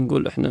خلينا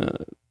نقول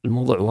إحنا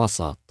الموضوع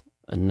وسط،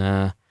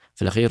 أنه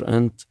في الأخير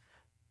أنت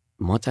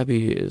ما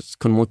تبي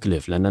تكون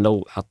مكلف، لأن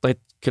لو حطيت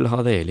كل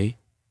هذيلي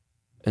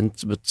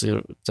أنت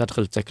بتصير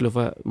تدخل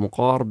تكلفة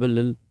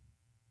مقاربة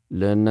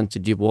لأن أنت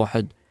تجيب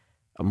واحد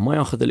ما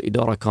يأخذ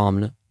الإدارة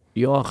كاملة،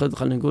 يأخذ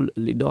خلينا نقول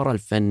الإدارة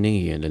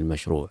الفنية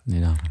للمشروع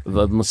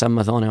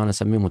بمسمى ثاني أنا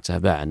أسميه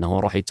متابعة، أنه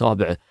راح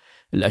يتابع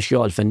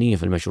الأشياء الفنية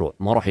في المشروع،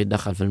 ما راح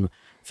يتدخل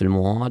في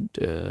المواد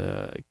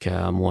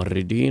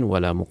كموردين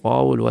ولا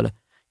مقاول ولا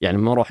يعني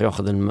ما راح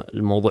يأخذ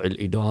الموضوع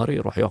الإداري،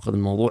 راح يأخذ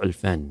الموضوع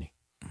الفني.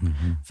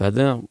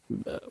 فهذا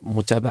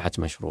متابعة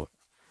مشروع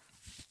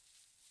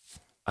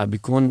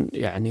بيكون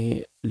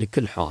يعني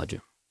لكل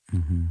حاجة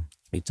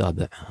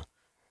يتابعها،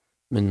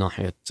 من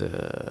ناحية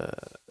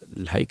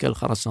الهيكل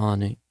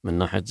الخرساني، من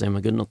ناحية زي ما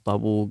قلنا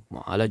الطابوق،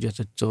 معالجة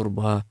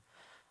التربة،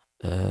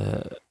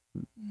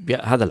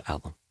 هذا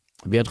العظم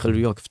بيدخل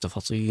وياك في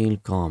تفاصيل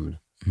كاملة.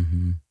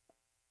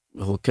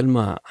 هو كل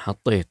ما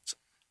حطيت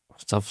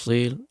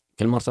تفصيل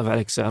كل ما ارتفع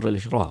عليك سعر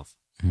الإشراف،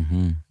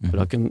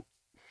 لكن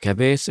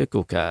كبيسك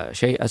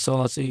وكشيء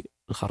أساسي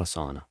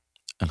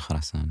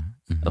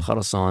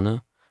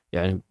الخرسانة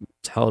يعني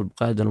تحاول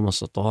بقدر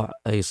المستطاع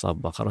أي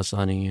صبة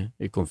خرسانية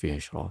يكون فيها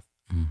إشراف.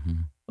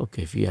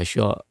 أوكي في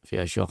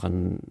أشياء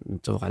خلينا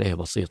نتفق عليها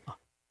بسيطة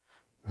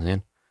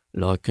زين،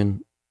 لكن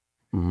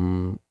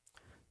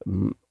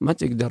ما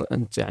تقدر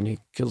أنت يعني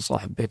كل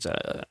صاحب بيت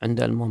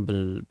عنده المام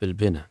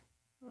بالبناء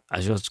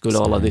عشان تقول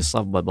والله ذي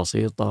صبة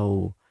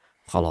بسيطة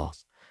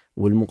وخلاص.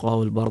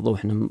 والمقاول برضو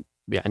إحنا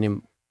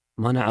يعني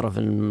ما نعرف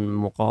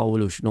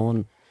المقاول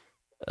وشلون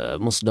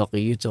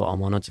مصداقيته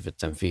وأمانته في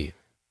التنفيذ.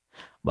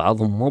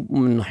 بعضهم مو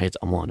من ناحية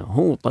أمانة،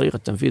 هو طريقة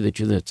تنفيذه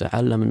كذا،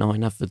 تعلم أنه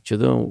ينفذ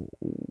كذا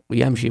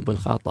ويمشي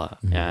بالخطأ.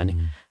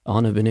 يعني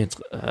أنا بنيت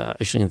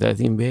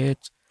 20-30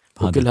 بيت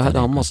وكل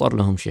هذا ما صار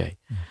لهم شيء.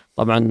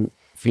 طبعا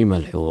في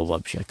ملحوظة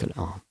بشكل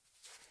عام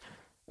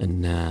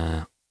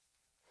أن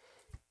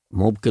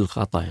مو بكل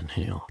خطأ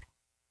انهيار.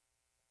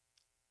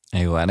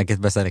 أيوة أنا كنت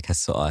بسألك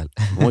هالسؤال.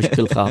 مش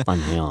كل خطأ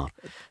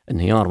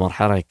انهيار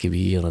مرحلة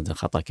كبيرة، ده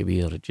خطأ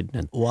كبير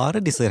جدا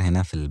وارد يصير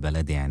هنا في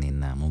البلد، يعني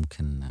إنه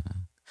ممكن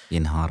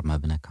ينهار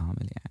مبنى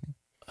كامل. يعني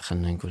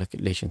خلنا نقول لك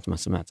ليش أنت ما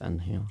سمعت عن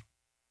انهيار؟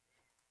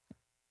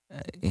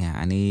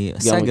 يعني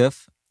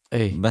سقف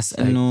بس سقف.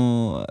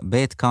 إنه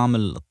بيت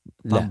كامل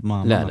لا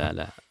لا, لا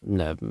لا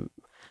لا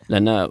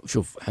لأن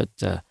شوف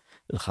حتى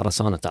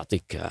الخرسانة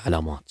تعطيك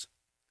علامات.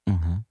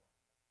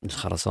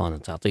 الخرسانة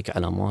تعطيك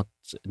علامات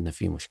إن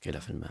في مشكلة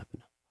في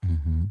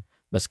المبنى.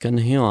 بس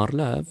كانهيار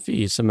لا،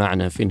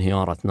 سمعنا في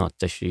انهيار أثناء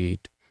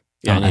التشييد،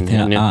 يعني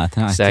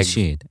أثناء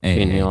التشييد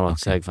في انهيارات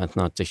سقف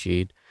أثناء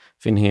التشييد،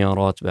 في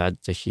انهيارات بعد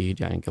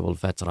التشييد. يعني قبل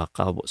فترة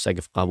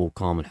سقف قابو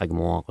كامل حق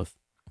مواقف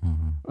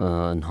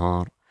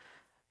انهار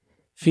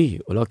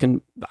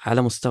ولكن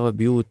على مستوى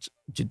بيوت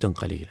جدا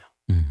قليلة.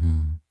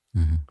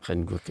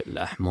 خلينا نقول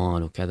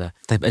الأحمال وكذا.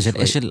 طيب أجل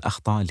إيش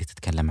الأخطاء اللي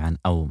تتكلم عن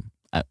أو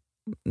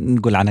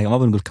نقول عنها، ما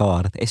بنقول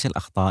كوارث، إيش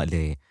الأخطاء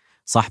اللي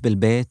صاحب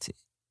البيت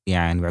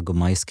يعني عقب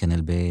ما يسكن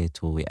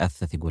البيت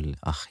ويأثث يقول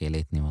أخ يا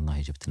ليتني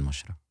والله جبت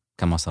المشرف،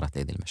 كما صارت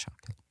هذه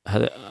المشاكل؟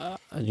 هذا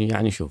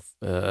يعني شوف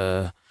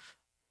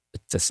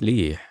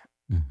التسليح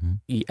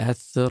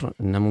يأثر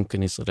إنه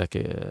ممكن يصير لك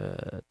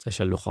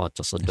تشلخات،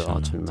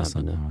 تصدعات في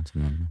المبنى.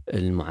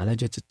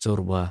 المعالجة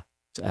التربة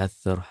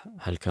تأثر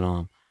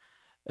هالكلام.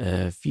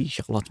 في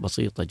شغلات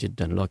بسيطة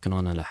جدا لكن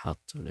أنا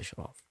لاحظت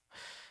الإشراف،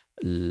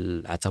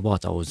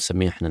 العتبات أو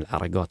نسميه إحنا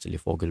العرقات اللي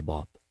فوق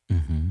الباب،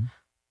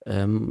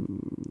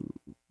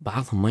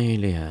 بعضهم ما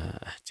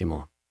يليها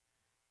اهتمام.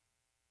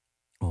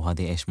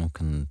 وهذه إيش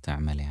ممكن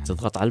تعمل؟ يعني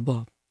تضغط على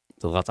الباب،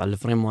 تضغط على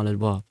الفريم مال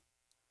الباب،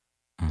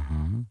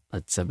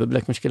 تسبب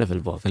لك مشكلة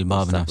في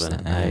الباب نفسه.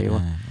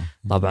 أيوة.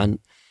 طبعا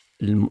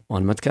أنا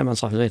ما أتكلم عن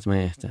صاحب البيت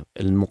ما يهتم،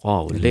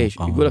 المقاول ليش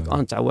يقول لك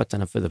أنا تعودت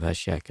أنفذ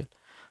بهالشكل.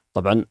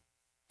 طبعا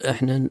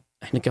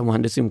إحنا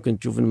كمهندسين ممكن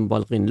تشوف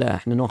المبالغين، لا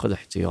إحنا نأخذ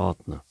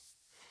احتياطنا.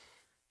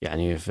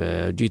 يعني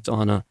فجيت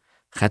أنا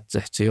خدت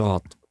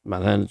احتياط،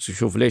 مثلا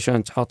تشوف ليش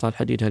أنت حاط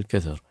هالحديد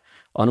هالكثر،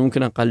 أنا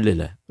ممكن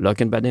أقلله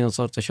لكن بعدين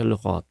صار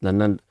تشلخات،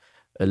 لأن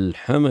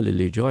الحمل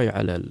اللي جاي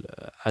على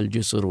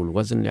الجسر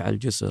والوزن اللي على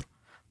الجسر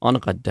أنا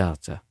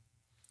قدرته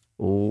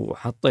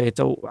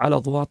وحطيته على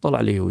ضوء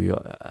طلع لي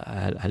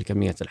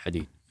هالكمية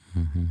الحديد.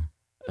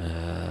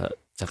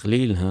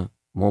 تقليلها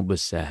مو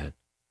بالسهل.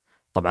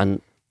 طبعا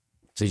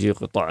تجي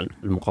قطاع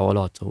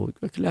المقاولات هو يقول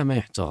لك لا ما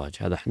يحتاج،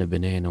 هذا احنا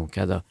بنينا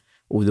وكذا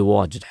وذو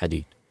واجد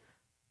حديد.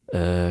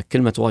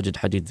 كلمة واجد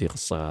حديد ذي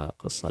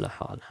قصة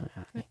لحالها.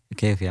 يعني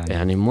كيف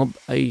يعني مو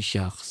بأي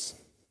شخص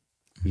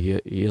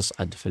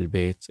يصعد في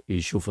البيت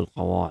يشوف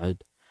القواعد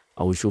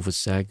أو يشوف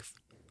السقف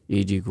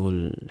يجي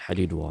يقول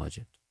الحديد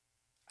واجد.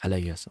 على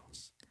أي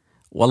أساس؟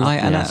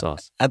 والله أنا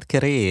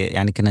أذكر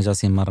يعني كنا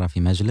جالسين مرة في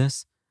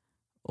مجلس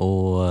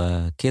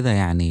وكذا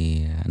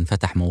يعني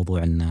انفتح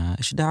موضوع إن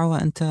إيش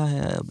دعوة أنت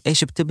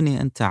إيش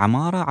بتبني أنت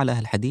عمارة على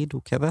هالحديد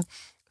وكذا،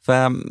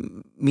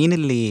 فمين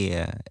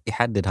اللي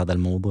يحدد هذا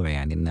الموضوع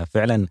يعني إنه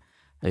فعلا؟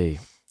 اي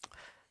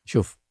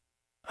شوف،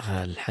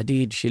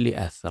 الحديد شو اللي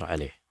يأثر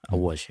عليه؟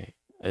 أول شيء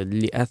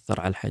اللي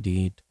يأثر على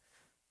الحديد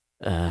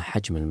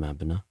حجم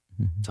المبنى،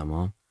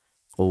 تمام،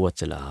 قوة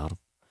الأرض.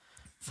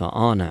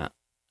 فأنا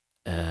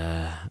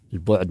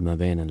البعد ما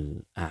بين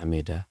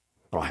الأعمدة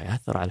راح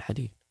يأثر على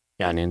الحديد.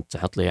 يعني أنت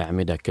تحط لي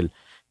أعمدة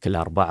كل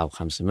 4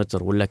 و5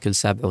 متر ولا كل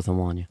 7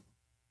 و8؟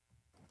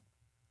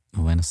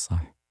 وين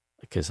الصح؟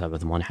 كل 7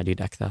 و8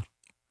 حديد أكثر.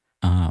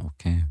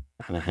 أوكي.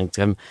 احنا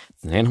الحين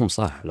اثنينهم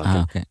صح، لكن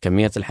أوكي.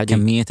 كمية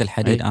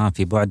الحديد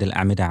في بعد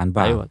الأعمدة عن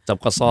بعض. أيوة،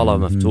 تبقى صالة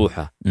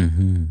مفتوحة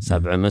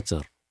 7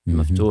 متر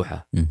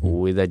مفتوحة،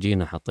 وإذا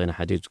جينا حطينا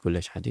حديد تقول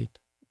ليش حديد؟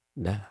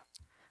 لا،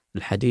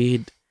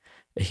 الحديد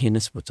هي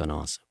نسبة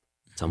تناسب،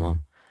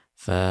 تمام.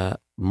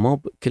 فمو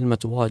بكلمة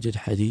واجد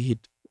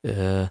حديد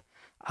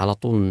على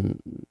طول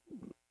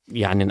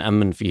يعني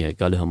نأمن فيها،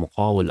 قالها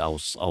مقاول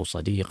أو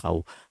صديق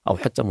أو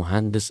حتى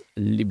مهندس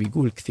اللي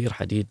بيقول كثير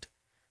حديد.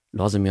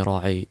 لازم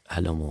يراعي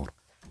هالأمور،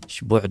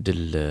 إيش بعد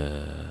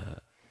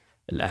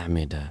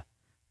الأعمدة،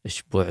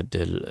 إيش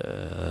بعد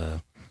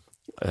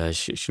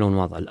شلون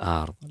وضع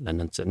الأرض،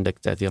 لأن أنت عندك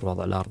تأثير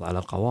وضع الأرض على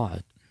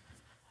القواعد.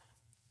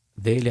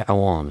 ذيلي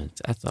عوامل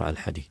تأثر على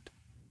الحديد.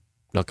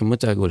 لكن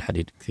متى أقول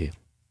حديد كثير؟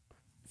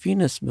 في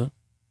نسبة،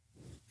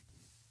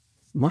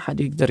 ما حد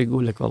يقدر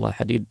يقول لك والله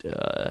حديد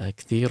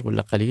كثير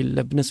ولا قليل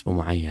إلا بنسبة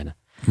معينة.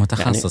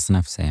 متخصص يعني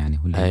نفسه يعني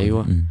ولا؟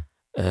 أيوة.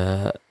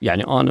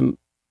 يعني أنا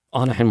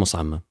الحين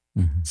مصمم،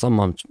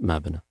 صممت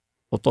مبنى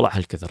وطلع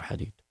هالكثر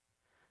حديد،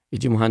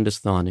 يجي مهندس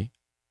ثاني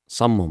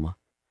صممه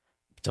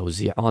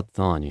بتوزيعات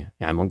ثانية.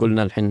 يعني ما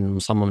قلنا الحين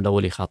المصمم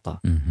الأولي خطأ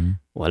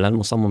ولا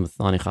المصمم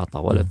الثاني خطأ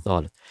ولا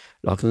الثالث،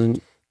 لكن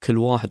كل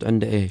واحد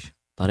عنده إيش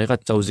طريقة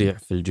توزيع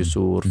في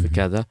الجسور في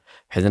كذا،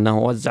 بحيث أنه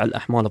وزع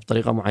الأحمال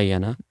بطريقة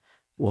معينة،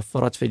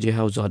 وفرت في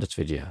جهة وزادت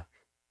في جهة.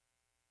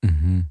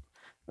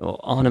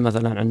 أنا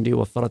مثلا عندي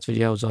وفرت في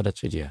جهة وزادت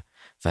في جهة.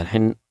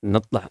 فالحين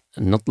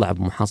نطلع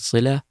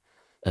بمحصلة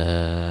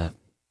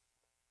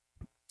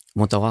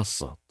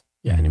متوسط.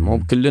 يعني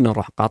مو كلنا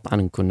راح قاطعا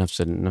نكون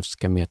نفس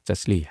كمية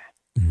تسليح.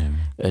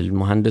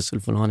 المهندس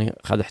الفلاني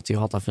خذ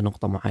احتياطه في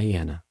نقطة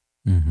معينة،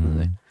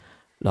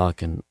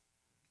 لكن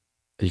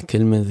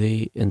الكلمة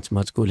ذي أنت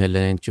ما تقولها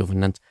لين تشوف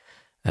أن أنت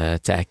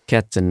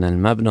تأكدت أن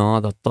المبنى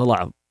هذا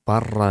طلع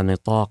برا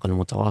نطاق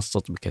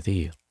المتوسط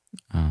بكثير.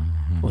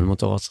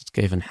 والمتوسط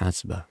كيف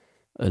نحاسبه؟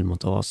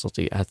 المتوسط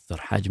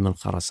يأثر حجم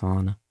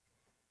الخرسانة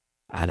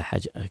على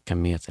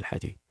كمية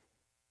الحديد.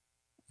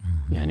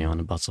 يعني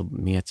أنا بصب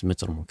 100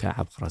 متر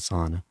مكعب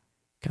خرسانة،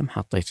 كم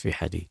حطيت فيه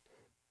حديد؟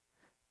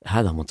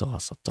 هذا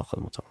متوسط، تأخذ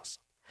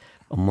متوسط.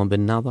 أما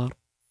بالنظر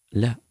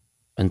لا،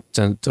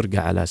 أنت ترقى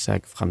على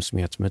سقف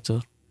 500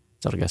 متر،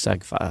 ترقى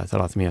سقف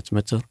 300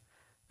 متر،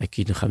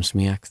 أكيد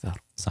 500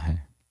 أكثر.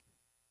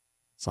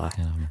 صح.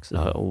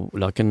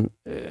 لكن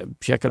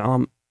بشكل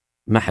عام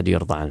ما حد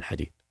يرضى عن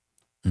الحديد.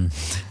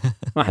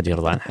 ما حد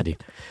يرضى عن الحديد.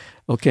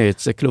 أوكي،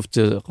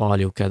 تكلفته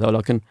غالي وكذا،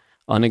 ولكن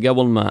أنا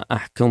قبل ما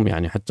أحكم،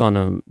 يعني حتى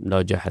أنا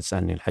لو جاء حد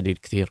سألني الحديد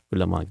كثير،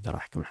 كله ما أقدر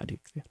أحكم الحديد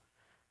كثير.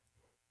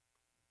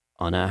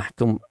 أنا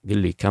أحكم قل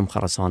لي كم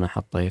خرسانة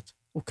حطيت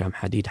وكم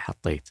حديد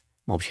حطيت،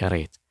 ما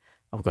بشريت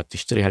أو قد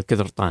تشتري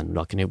هالكثر طن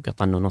لكن يبقى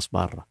طن ونص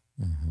برا.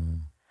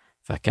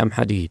 فكم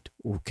حديد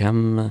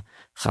وكم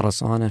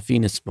خرسانة في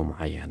نسبة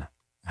معينة.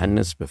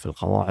 هالنسبة في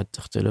القواعد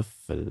تختلف،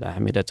 في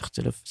الأعمدة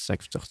تختلف، في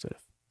السقف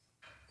تختلف.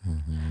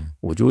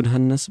 وجود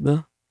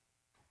هالنسبة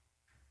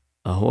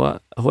هو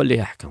اللي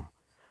يحكم.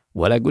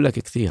 ولا أقول لك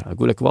كثير،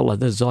 أقول لك والله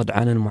ذا زاد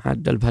عن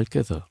المعدل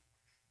بهالكثر،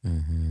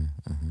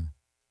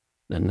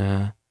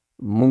 لأن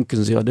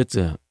ممكن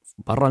زيادته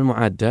برا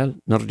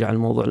المعدل. نرجع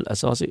للموضوع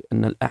الأساسي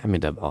أن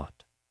الأعمدة بعاد.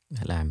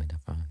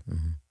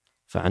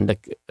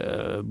 فعندك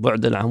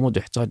بعد العمود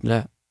يحتاج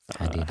له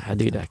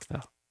حديد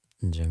أكثر.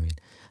 جميل.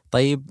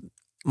 طيب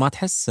ما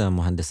تحس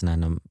مهندسنا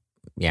أنه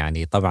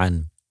يعني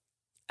طبعا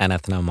أنا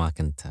أثناء ما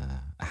كنت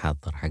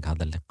أحضر حق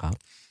هذا اللقاء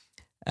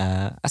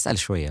أسأل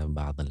شوية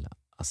بعض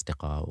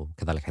الأصدقاء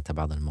وكذلك حتى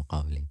بعض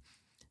المقاولين،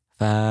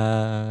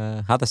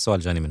 فهذا السؤال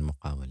جاني من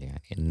مقاول،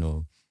 يعني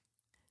إنه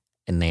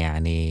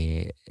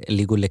يعني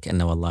اللي يقول لك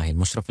إنه والله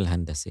المشرف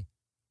الهندسي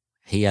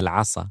هي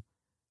العصا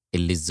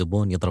اللي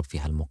الزبون يضرب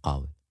فيها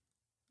المقاول،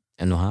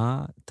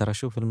 إنه ترى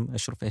شوف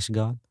اشرف إيش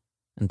قال،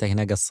 أنت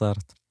هنا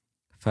قصرت.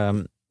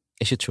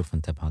 فإيش تشوف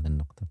أنت بهذه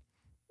النقطة؟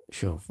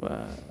 شوف،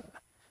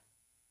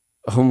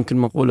 هو ممكن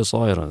مقولة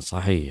صايرة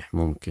صحيح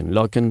ممكن،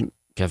 لكن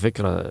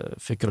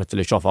فكرة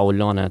اللي شوف أو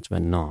اللي أنا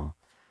أتبناه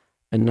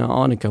إن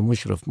أنا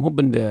كمشرف مو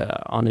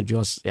أنا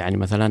جالس يعني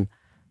مثلا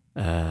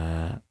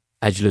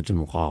أجلد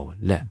المقاول،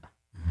 لا.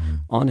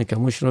 أنا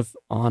كمشرف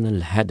أنا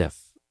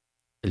الهدف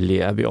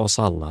اللي أبي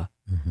أوصل له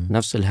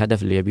نفس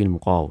الهدف اللي يبيه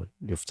المقاول.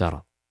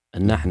 يفترض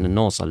أن احنا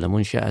نوصل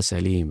لمنشأة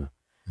سليمة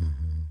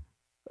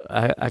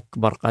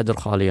أكبر قدر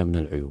خالية من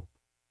العيوب،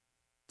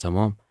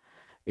 تمام.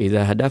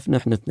 إذا هدفنا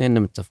احنا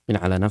اثنين متفقين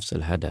على نفس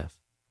الهدف،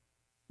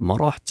 ما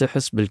راح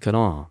تحس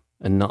بالكلام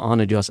ان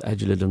انا جالس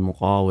اجلد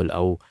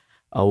المقاول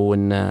او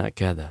ان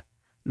كذا.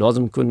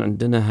 لازم يكون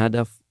عندنا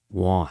هدف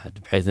واحد،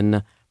 بحيث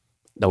انه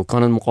لو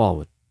كان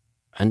المقاول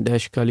عنده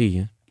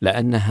اشكاليه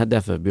لان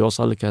هدفه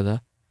بيوصل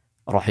لكذا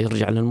راح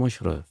يرجع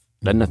للمشرف،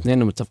 لان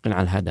اثنين متفقين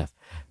على الهدف،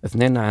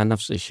 اثنين على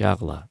نفس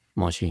الشغله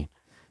ماشيين.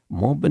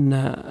 مو بان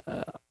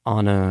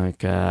انا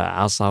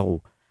كعصا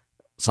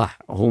صح.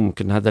 هو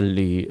ممكن هذا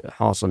اللي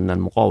حاصل، ان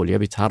المقاول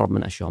يبي يتهرب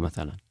من اشياء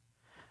مثلا،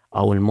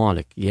 او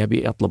المالك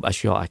يبي يطلب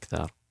اشياء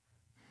اكثر،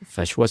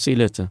 فش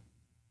وسيلته؟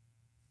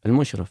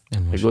 المشرف.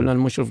 يقول له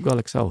المشرف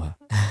قالك سوها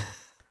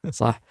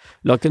صح.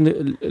 لكن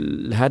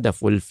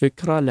الهدف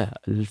والفكره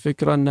لا،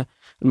 الفكره ان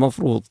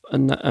المفروض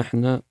ان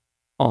احنا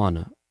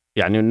انا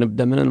يعني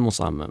نبدا من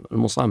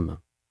المصمم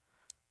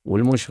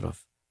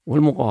والمشرف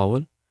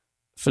والمقاول،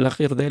 في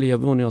الاخير ذيل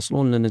يبون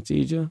يوصلون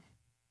لنتيجه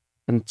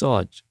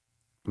انتاج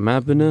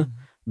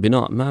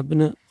بناء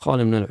مبنى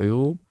خالي من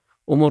العيوب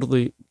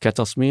ومرضي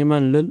كتصميما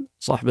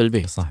لصاحب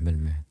البيت.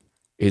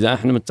 اذا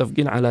احنا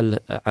متفقين على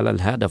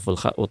الهدف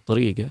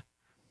والطريقه،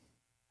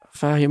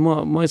 فهي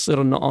ما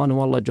يصير انه انا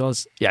والله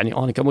جالس، يعني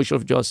انا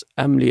كمشرف جالس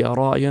املي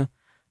رايه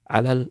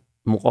على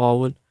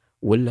المقاول،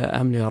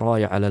 ولا املي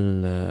رايه على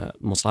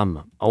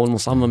المصمم، او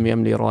المصمم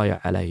يملي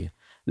رايه علي.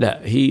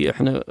 لا، هي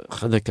احنا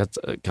خذها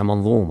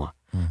كمنظومه،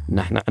 ان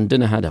احنا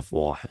عندنا هدف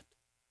واحد،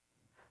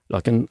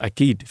 لكن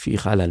اكيد في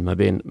خلل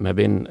ما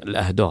بين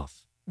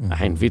الاهداف.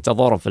 الحين في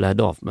تضارب في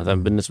الاهداف،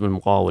 مثلا بالنسبه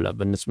للمقاول او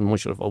بالنسبه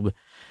للمشرف، او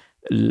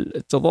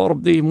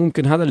التضارب دي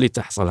ممكن هذا اللي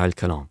تحصل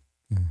هالكلام.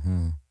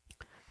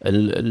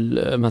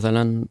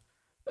 مثلا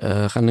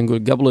خلينا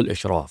نقول قبل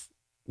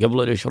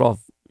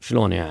الاشراف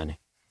شلون يعني؟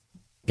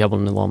 قبل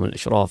نظام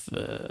الاشراف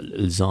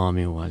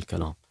الالزامي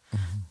وهالكلام،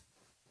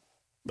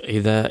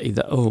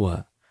 اذا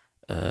هو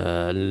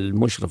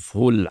المشرف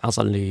هو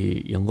العصا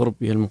اللي ينضرب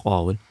به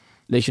المقاول،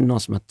 ليش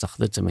الناس ما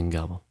اتخذته من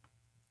قبل؟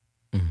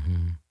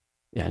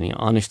 يعني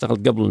انا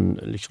اشتغلت قبل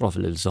الاشراف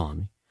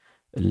الالزامي،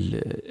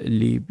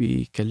 اللي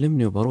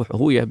بيكلمني وبروح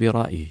هو يبي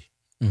رايي،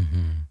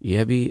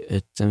 يبي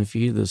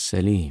التنفيذ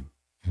السليم.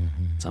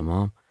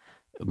 تمام.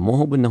 مو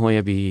هو بانه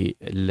يبي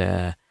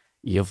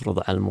يفرض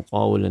على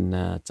المقاول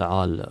انه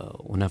تعال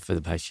ونفذ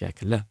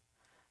بهالشكل. لا،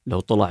 لو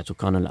طلعت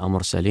وكان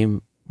الامر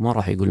سليم ما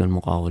راح يقول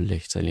للمقاول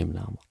ليش سليم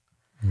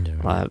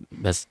الامر.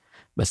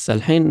 بس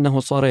الحين انه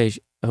صار ايش؟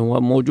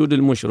 هو موجود،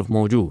 المشرف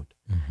موجود،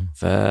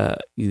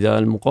 فاذا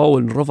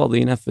المقاول رفض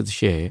ينفذ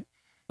شيء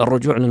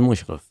الرجوع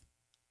للمشرف،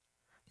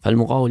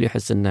 فالمقاول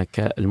يحس ان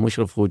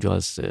المشرف هو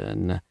جالس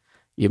انه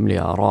يملي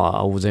اراء،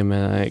 او زي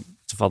ما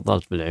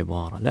تفضلت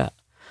بالعباره. لا،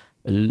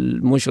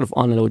 المشرف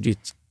انا لو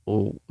جيت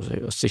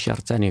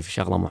واستشرتني في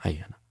شغله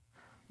معينه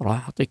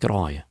راح اعطيك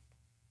رايه،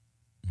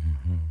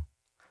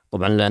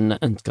 طبعا لان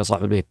انت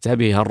كصاحب البيت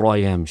تبي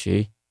هالرايه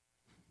يمشي،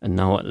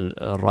 انه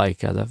الراي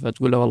كذا،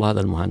 فتقول له والله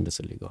هذا المهندس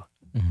اللي قال.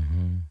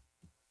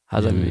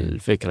 هذا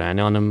الفكره.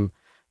 يعني انا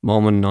مو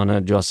من انا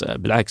جالس،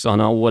 بالعكس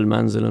انا اول ما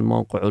انزل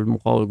الموقع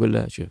والمقاول اقول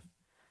له شوف،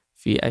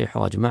 في اي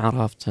حاجه ما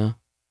عرفتها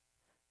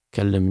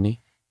كلمني،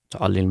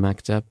 تعال لي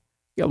المكتب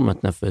قبل ما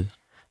تنفذ،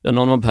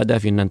 لانه انا ما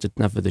بهدفي ان انت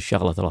تنفذ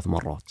الشغله 3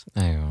 مرات.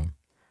 ايوه،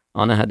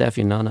 انا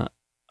هدفي ان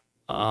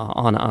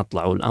انا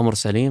اطلع والامر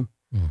سليم،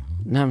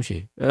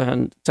 نمشي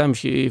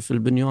تمشي في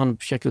البنيان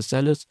بشكل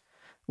سلس،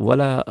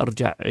 ولا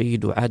ارجع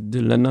عيد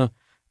وعدل، لانه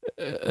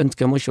انت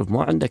كمشرف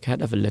ما عندك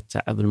هدف الا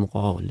تتعب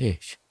المقاول.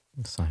 ليش؟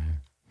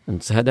 صحيح.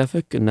 انت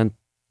هدفك ان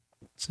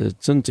انت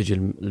تنتج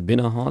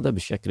البناء هذا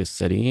بالشكل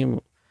السليم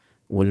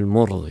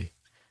والمرضي،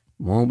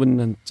 مو بان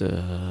انت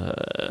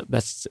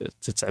بس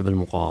تتعب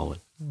المقاول.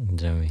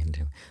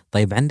 جميل.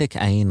 طيب عندك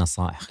اي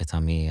نصائح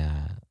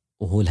ختاميه؟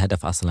 وهو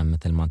الهدف اصلا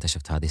مثل ما انت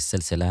شفت هذه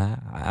السلسله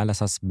على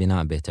اساس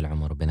بناء بيت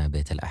العمر وبناء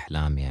بيت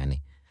الاحلام،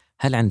 يعني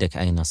هل عندك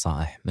اي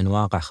نصائح من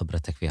واقع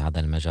خبرتك في هذا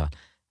المجال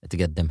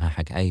تقدمها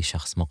حق اي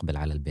شخص مقبل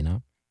على البناء؟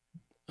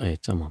 اي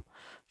تمام.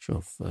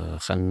 شوف،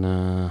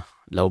 خلنا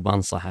لو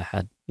بنصح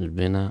احد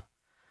البناء،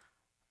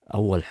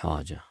 اول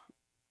حاجه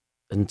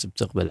انت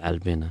بتقبل على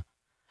البناء،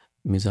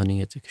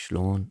 ميزانيتك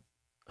شلون؟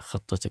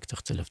 خطتك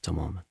تختلف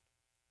تماما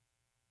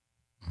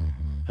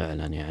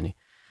فعلا. يعني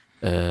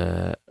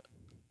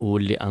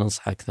واللي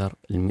أنصح أكثر،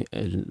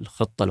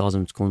 الخطة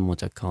لازم تكون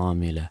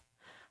متكاملة.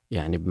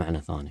 يعني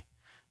بمعنى ثاني،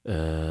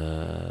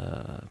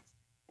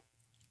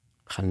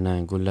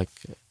 خلنا نقول لك،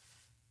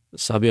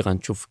 سابقا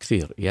نشوف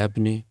كثير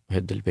يبني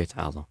ويهد البيت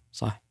عظم،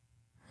 صح؟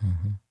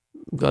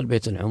 قال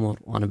بيت العمر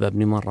وأنا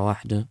ببني مرة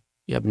واحدة،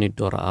 يبني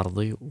الدور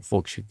أرضي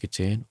وفوق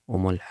شقتين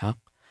وملحق،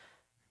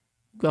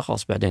 قال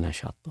خلاص بعدين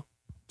أشطب.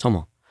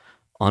 تمام.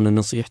 أنا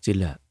نصيحتي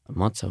لا،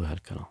 ما تسوي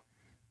هالكلام.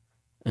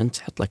 أنت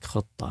حط لك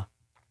خطة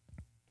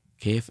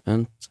كيف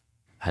أنت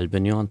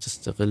هالبنيان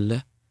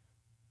تستغله،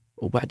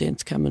 وبعدين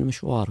تكمل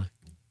مشوارك.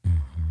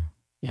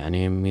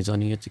 يعني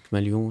ميزانيتك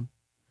 1,000,000،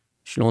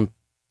 شلون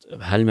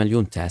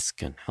بهال1,000,000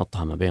 تسكن؟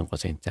 حطها ما بين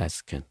قوسين،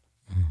 تسكن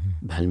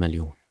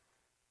بهال1,000,000.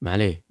 ما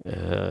عليه،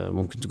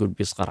 ممكن تقول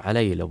بيصغر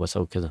علي لو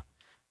بسوي كذا.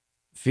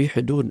 في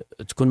حدود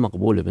تكون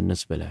مقبولة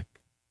بالنسبة لك،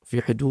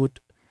 في حدود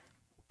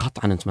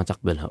قطعا أنت ما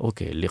تقبلها.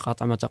 أوكي، اللي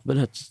قطعا ما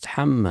تقبلها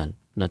تتحمل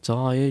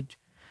نتائج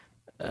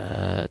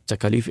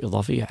تكاليف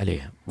إضافية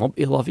عليها. مو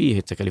بإضافية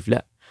التكاليف،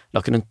 لا،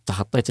 لكن أنت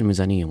تخطيت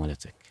الميزانية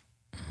مالتك.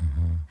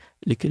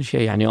 لكل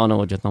شيء. يعني انا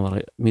وجهة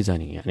نظري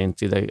ميزانيه، يعني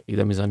انت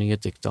اذا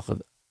ميزانيتك تاخذ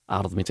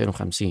ارض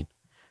 250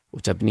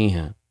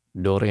 وتبنيها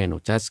دورين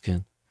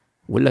وتسكن،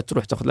 ولا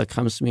تروح تاخذ لك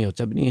 500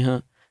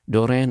 وتبنيها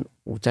دورين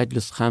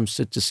وتجلس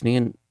 5-6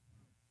 سنين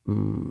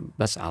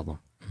بس عظم.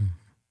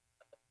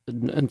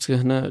 انت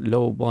هنا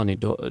لو باني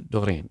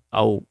دورين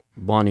او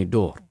باني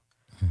دور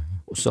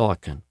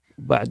وساكن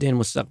وبعدين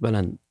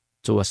مستقبلا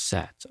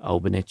توسعت او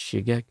بنيت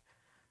شقق،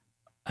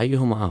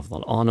 ايهما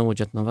افضل؟ انا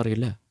وجهة نظري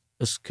لا،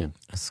 اسكن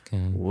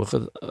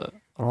واخذ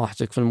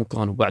راحتك في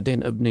المكان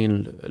وبعدين ابني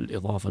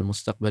الاضافه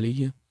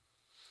المستقبليه،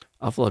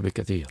 افضل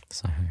بكثير.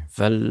 صحيح.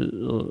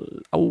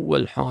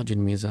 فاول حاجه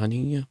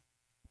الميزانيه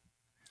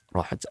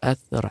راح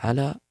تاثر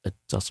على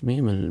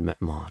التصميم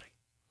المعماري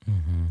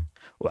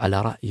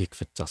وعلى رايك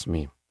في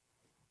التصميم.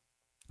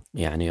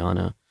 يعني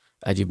انا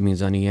اجيب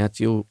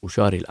ميزانياتي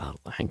وشاري الارض،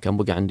 الحين كم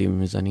بقى عندي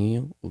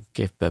ميزانيه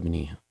وكيف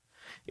ببنيها؟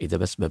 اذا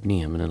بس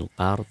ببنيها من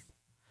القرض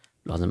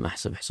لازم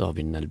احسب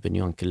حسابي ان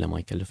البنيان كله ما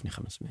يكلفني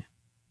 500.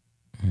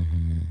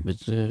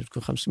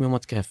 بتكون 500 ما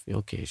تكفي.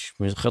 اوكي، ايش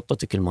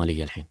خطتك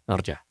الماليه الحين؟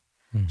 ارجع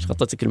ايش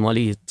خطتك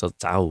الماليه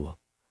تعوض؟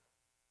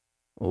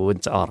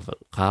 وانت عارف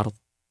القرض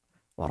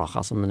وراه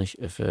خاصم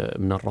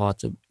من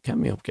الراتب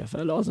كم يبقى،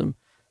 فلازم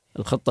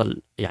الخطه.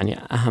 يعني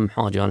اهم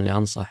حاجه انا اللي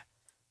انصح،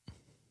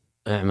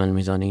 اعمل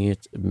ميزانيه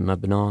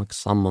مبناك،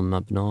 صمم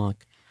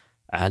مبناك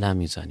على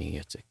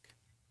ميزانيتك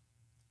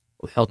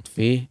وحط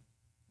فيه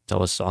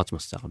توسعات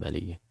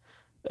مستقبليه.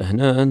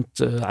 هنا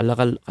انت على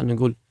الاقل خلينا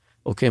نقول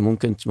اوكي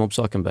ممكن انت مو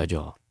بساكن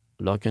باجار،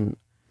 لكن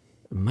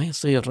ما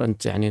يصير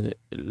انت يعني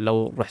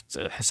لو رحت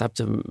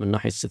حسبت من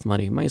ناحيه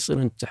استثماريه ما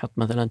يصير انت تحط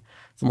مثلا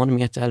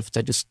 800,000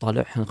 تجلس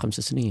تطالعها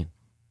 5 سنين.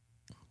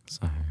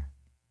 صحيح.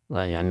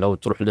 يعني لو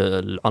تروح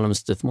للعالم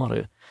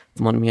الاستثمار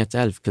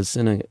 800,000 كل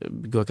سنه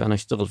بقولك انا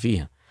اشتغل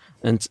فيها،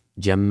 انت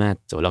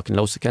جمدت. ولكن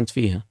لو سكنت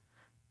فيها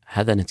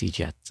هذا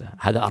نتيجتها،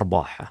 هذا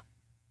ارباحها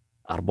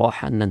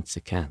ان انت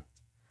سكنت.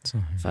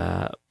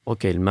 صحيح.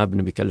 اوكي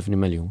المبنى بيكلفني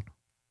 1,000,000،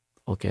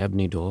 اوكي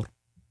ابني دور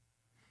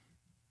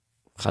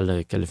خله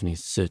يكلفني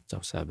 6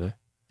 أو 7،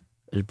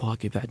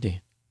 الباقي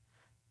بعدين.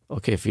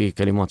 اوكي في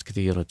كلمات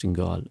كثيرة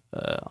تنقال،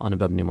 انا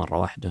ببني مرة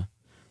واحدة،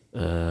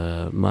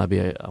 ما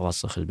ابي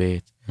اوسخ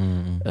البيت،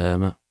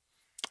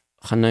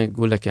 خلنا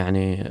نقول لك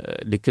يعني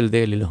لكل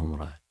ذيل لهم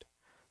رد.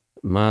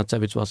 ما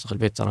تبي توسخ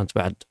البيت، ترى انت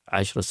بعد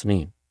 10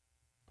 سنين،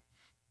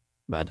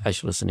 بعد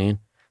 10 سنين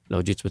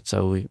لو جيت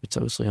بتسوي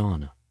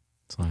صيانة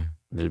صحيح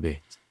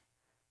للبيت.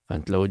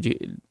 فانت لو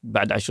جي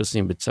بعد 10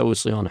 سنين بتسوي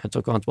صيانة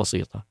حتى كانت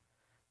بسيطة،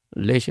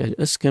 ليش؟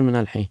 اسكن من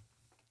الحين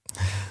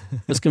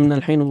اسكن من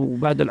الحين،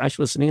 وبعد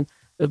 10 سنين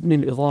ابني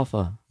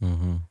الإضافة.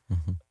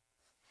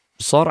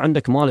 صار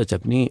عندك مال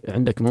تبني،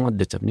 عندك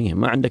مادة تبنيها،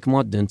 ما عندك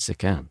مادة انت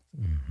سكان.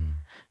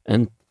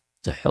 انت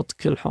تحط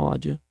كل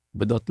حاجة،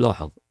 بدأ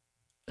تلاحظ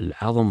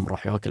العظم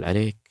راح ياكل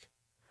عليك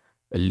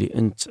اللي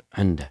انت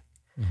عندك.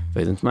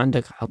 فإذا انت ما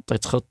عندك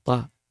حطيت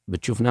خطة،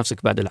 بتشوف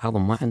نفسك بعد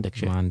العظم ما عندك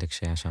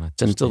شيء عشان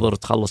تنتظر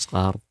تخلص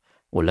قرض،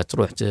 ولا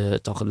تروح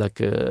تاخذ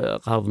لك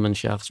قرض من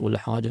شخص ولا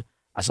حاجة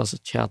على أساس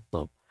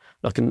تشطب.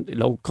 لكن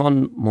لو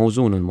كان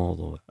موزون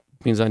الموضوع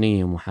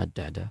ميزانية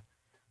محددة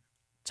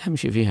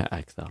تمشي فيها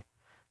أكثر.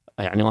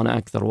 يعني أنا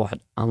أكثر واحد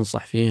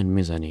أنصح فيه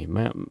الميزانية.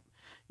 ما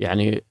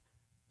يعني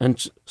أنت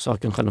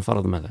ساكن، خلينا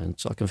نفرض مثلا أنت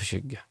ساكن في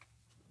شقة،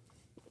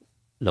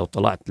 لو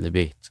طلعت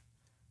لبيت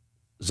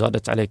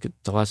زادت عليك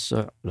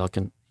التوسع،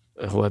 لكن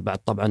هو بعد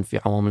طبعا في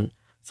عوامل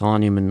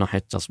ثانية من ناحية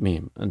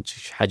التصميم، أنت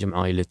حجم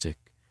عائلتك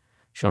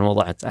شلون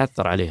وضعها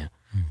تأثر عليها.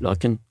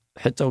 لكن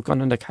حتى لو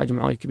كان عندك حجم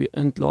عائلي كبير،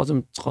 أنت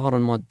لازم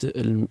تقارن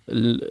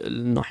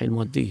الناحية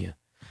المادية،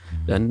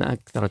 لأن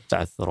أكثر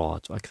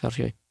التعثرات وأكثر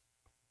شيء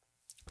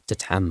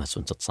تتحمس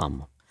وأنت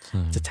تصمم،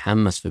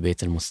 تتحمس في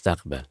بيت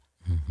المستقبل،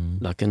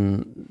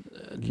 لكن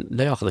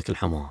لا يأخذك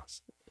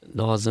الحماس.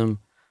 لازم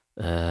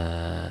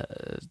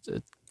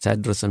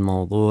تدرس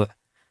الموضوع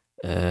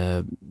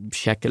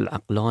بشكل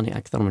عقلاني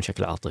أكثر من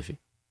شكل عاطفي.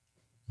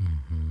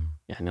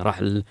 يعني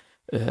راح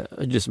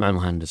اجلس مع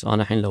المهندس،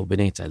 أنا الحين لو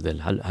بنيت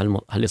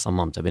هل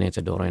صممته بنيت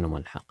دورين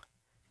وملحق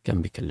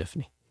كم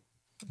بيكلفني؟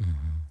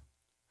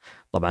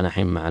 طبعا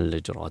الحين مع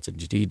الإجراءات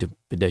الجديدة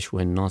بدأ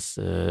شوي الناس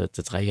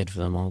تتغير في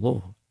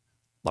الموضوع.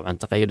 طبعا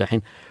تغير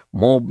الحين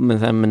مو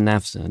مثلا من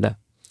نفسه، لا،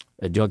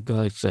 جاك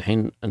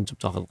الحين أنت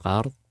بتاخذ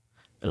قرض،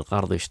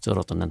 القرض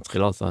يشترط أن أنت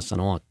خلال 3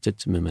 سنوات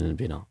تتمم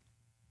البناء.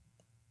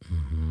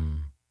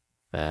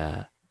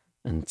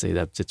 فأنت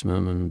إذا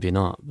بتتمم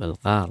البناء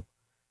بالقرض،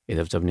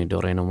 إذا بتبني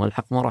دورين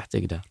وملحق ما راح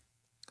تقدر.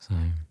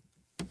 صحيح.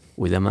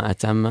 وإذا ما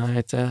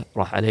أتميته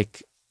راح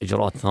عليك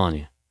إجراءات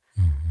ثانية.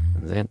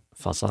 زين،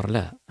 فصار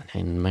لا،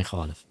 الحين ما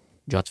يخالف،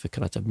 جات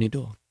فكرة تبني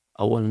دور.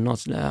 أول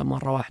الناس لا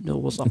مرة واحدة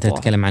وصف أنت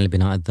تتكلم عن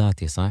البناء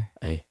الذاتي صح؟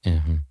 أي.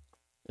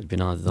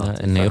 البناء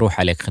الذاتي إنه يروح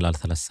عليك خلال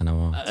 3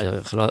 سنوات.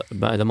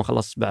 إذا ما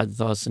خلصت بعد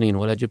 3 سنين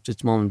ولا جبت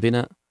إتمام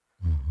البناء،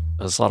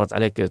 صارت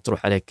عليك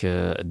تروح عليك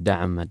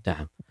الدعم.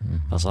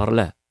 فصار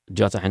لا،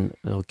 جات الحين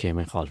أوكي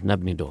ما يخالف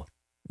نبني دور.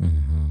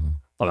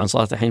 طبعا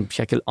صارت الحين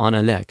بشكل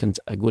أنا لا كنت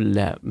أقول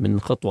لا من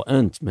خطوة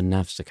أنت من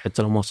نفسك،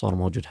 حتى لو ما صار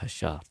موجود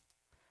هالشرط،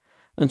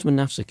 انت من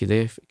نفسك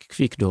اذا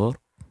يكفيك دور،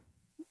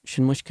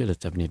 شو المشكله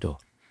تبني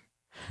دور؟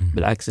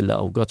 بالعكس، الا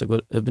اوقات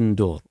اقول ابن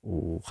دور،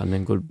 وخلينا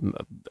نقول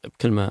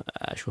بكلمه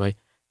شوي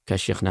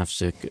كشخ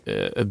نفسك،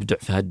 ابدع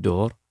في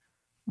هالدور،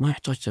 ما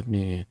يحتاج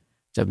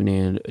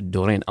تبني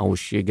الدورين او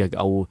الشقق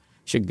او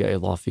شقه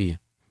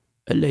اضافيه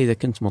الا اذا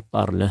كنت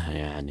مضطر لها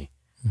يعني.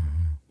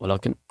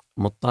 ولكن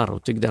مضطر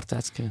وتقدر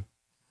تسكن،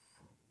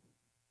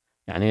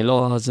 يعني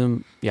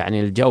لازم،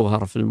 يعني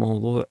الجوهر في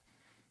الموضوع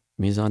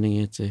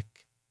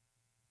ميزانيتك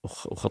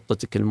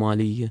وخطتك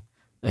الماليه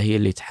هي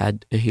اللي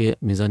هي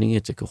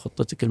ميزانيتك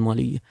وخطتك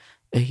الماليه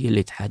هي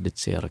اللي تحدد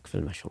سيرك في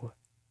المشروع.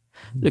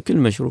 لكل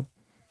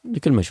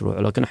مشروع.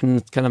 لكن احنا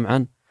نتكلم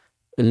عن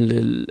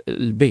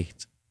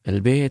البيت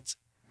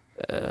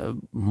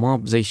ما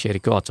بزي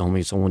الشركات هم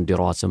يسوون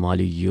دراسه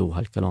ماليه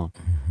وهالكلام.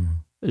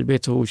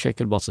 البيت هو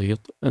شكل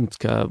بسيط.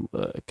 انت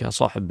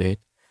كصاحب بيت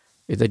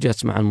اذا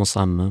جت مع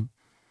المصمم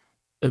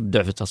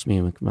ابدع في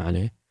تصميمك ما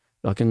عليه،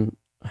 لكن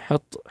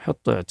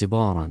حط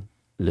اعتبارا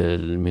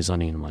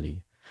للميزانيه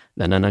الماليه،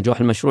 لان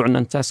نجاح المشروع ان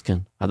انت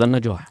تسكن، هذا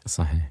النجاح.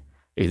 صحيح.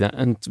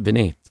 اذا انت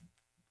بنيت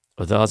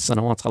وثلاث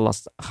سنوات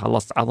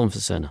خلصت عظم في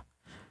سنه،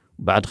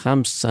 بعد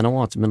 5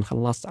 سنوات من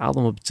خلصت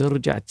عظم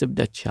بترجع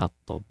تبدا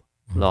تشطب.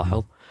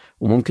 لاحظ،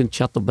 وممكن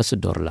تشطب بس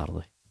الدور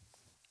الارضي،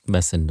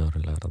 بس الدور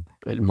الارضي.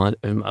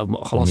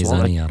 خلاص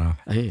الميزانيه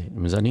راحت. اي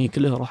الميزانيه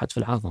كلها راحت في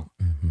العظم.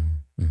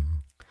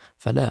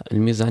 فلا،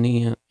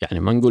 الميزانيه يعني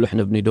ما نقول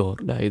احنا ابني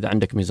دور، لا، اذا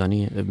عندك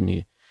ميزانيه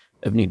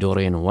ابني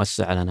دورين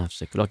ووسع على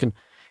نفسك. لكن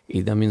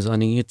اذا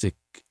ميزانيتك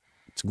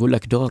تقول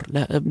لك دور،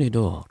 لا، ابني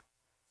دور.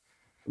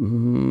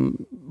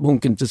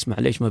 ممكن تسمع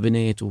ليش ما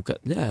بنيت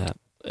لا،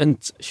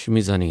 انت ايش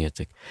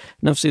ميزانيتك؟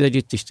 نفس اذا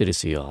جيت تشتري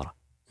سياره،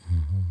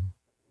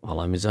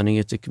 والله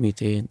ميزانيتك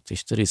 200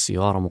 تشتري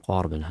سياره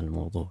مقاربه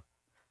لهالموضوع.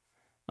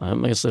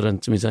 ما يصير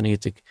انت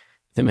ميزانيتك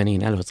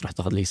 80,000 تروح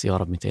تاخذ لي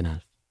سياره ب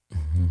 200,000.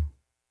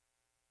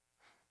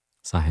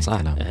 صحيح.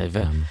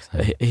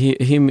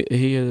 هي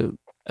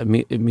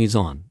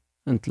ميزان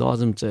انت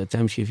لازم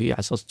تمشي فيه على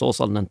اساس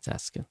توصل ان انت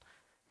تسكن.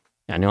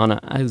 يعني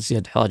انا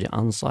ازيد حاجه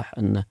انصح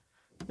انه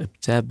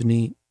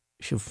بتبني،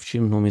 شوف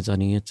شنو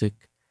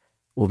ميزانيتك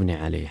وابني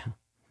عليها.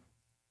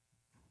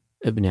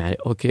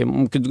 اوكي،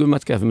 ممكن تقول ما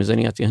تكفي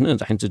ميزانيتي هنا،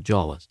 الحين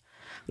تتجاوز،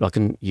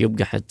 لكن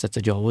يبقى حتى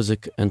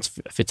تجاوزك انت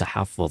في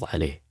تحفظ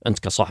عليه. انت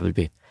كصاحب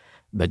البيت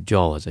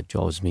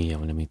اتجاوز 100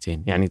 ولا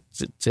 200، يعني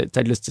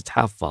تجلس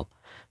تتحفظ.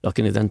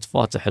 لكن اذا انت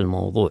فاتح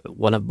الموضوع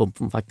ولا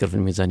مفكر في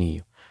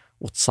الميزانيه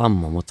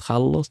وتصمم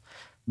وتخلص،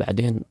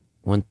 بعدين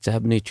وانت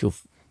تبني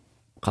تشوف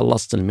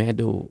خلصت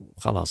المعده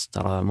وخلاص،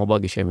 ترى ما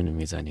باقي شيء من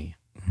الميزانيه،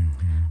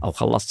 او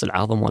خلصت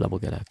العظم ولا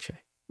بقى لك شيء،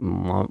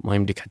 ما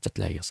يمديك حتى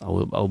تليص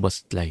او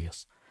بس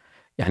تليص.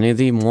 يعني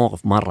ذي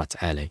مواقف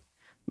مرت علي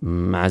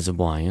مع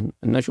زباين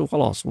انه شو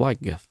خلاص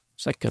وقف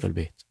سكر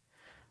البيت.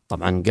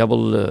 طبعا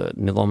قبل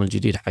النظام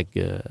الجديد حق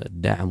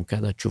الدعم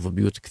وكذا تشوف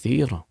بيوت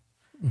كثيره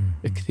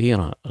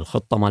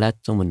الخطه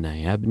مالتهم انه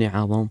يبني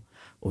عظم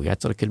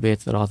ويترك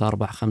البيت 3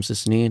 4 5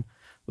 سنين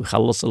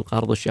ويخلص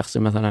القرض الشخصي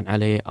مثلا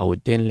عليه او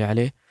الدين اللي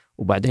عليه،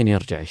 وبعدين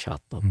يرجع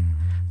يشطب.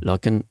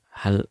 لكن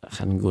هل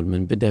خلينا نقول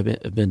من بدا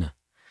بنا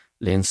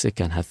لين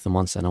سكن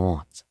هال8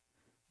 سنوات،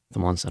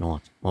 8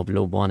 سنوات، ما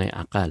بلو باني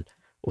اقل،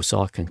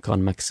 وساكن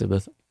كان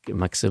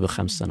مكسبه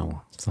 5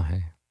 سنوات.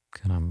 صحيح،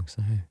 كلامك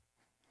صحيح.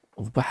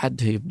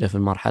 وبعد يبدا في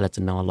مرحله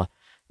انه والله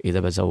اذا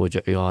بزوج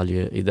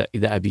عيالي،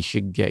 اذا ابي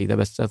شقه، اذا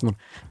بستثمر،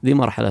 ذي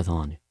مرحله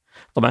ثانيه.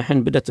 طبعا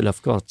الحين بدات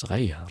الافكار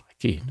تتغير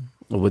اكيد،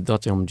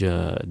 وبالذات يوم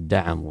جاء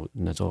الدعم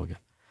والنتوقع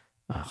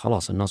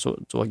خلاص الناس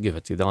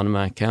توقفت. اذا انا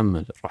ما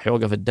اكمل راح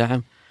يوقف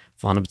الدعم،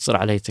 فانا بتصير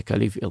علي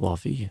تكاليف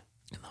اضافيه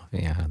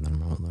هذا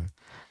الموضوع.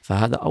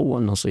 فهذا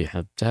اول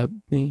نصيحه،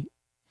 بتبني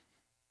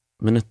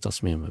من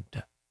التصميم.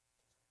 ابدا،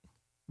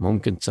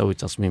 ممكن تسوي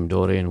تصميم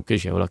دورين وكل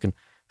شيء، ولكن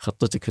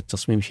خطتك في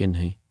التصميم شنو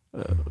هي؟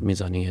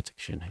 ميزانيتك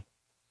شنو هي؟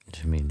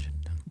 جميل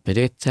جدا.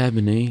 بديت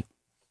تبني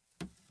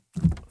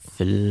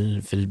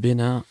في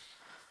البناء،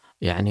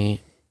 يعني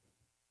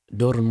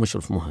دور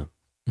المشرف مهم،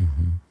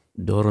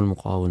 دور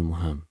المقاول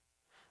مهم،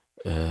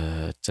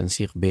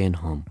 التنسيق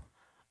بينهم،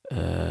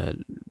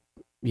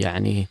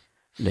 يعني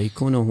لا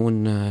يكونوا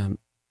هون،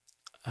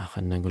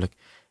 خلنا نقول لك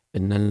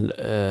ان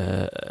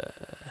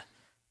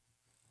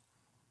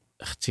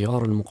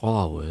اختيار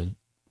المقاول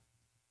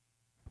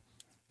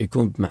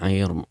يكون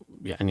بمعايير،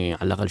 يعني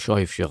على الاقل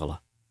شايف شغله،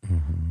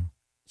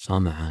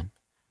 سامعا،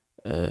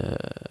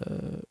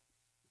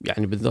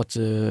 يعني بالذات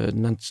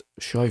ان انت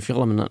شايف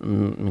شغله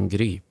من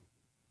قريب،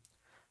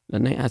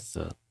 لانه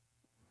ياثر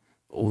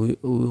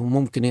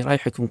وممكن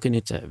يريحك ممكن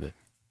يتعبك.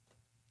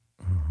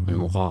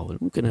 المقاول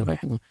ممكن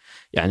يريحك،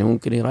 يعني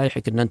ممكن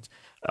يريحك ان انت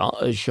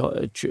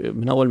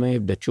من اول ما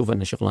يبدا تشوف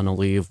ان شغله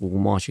نظيف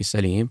وماشي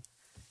سليم،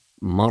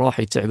 ما راح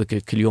يتعبك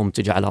كل يوم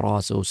تجي على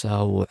راسه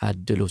وساوي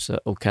وعدل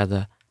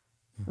وكذا.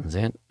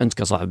 زين، انت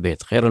كصاحب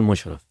بيت غير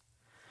المشرف.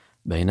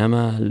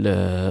 بينما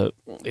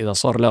اذا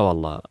صار لا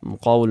والله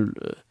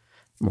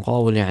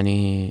مقاول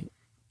يعني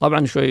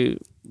طبعا شوي،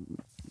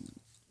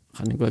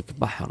 خلينا نقول لك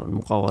بحر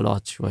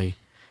المقاولات شوي.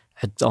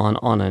 حتى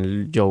انا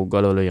الجو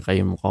قالوا لي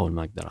قيم مقاول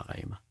ما اقدر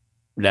اقيمه،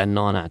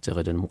 لأنه أنا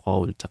أعتقد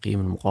المقاول، تقييم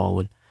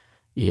المقاول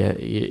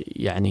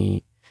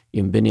يعني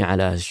ينبني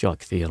على أشياء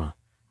كثيرة.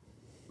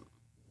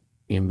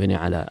 ينبني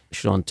على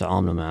شلون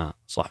تعامله مع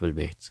صاحب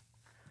البيت،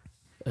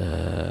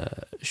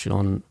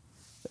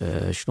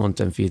 شلون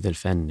تنفيذ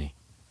الفني،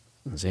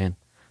 زين،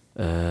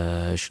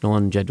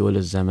 شلون جدول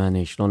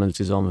الزمني، شلون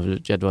التزامه في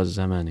الجدول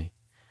الزمني،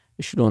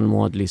 شلون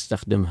المواد اللي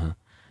يستخدمها.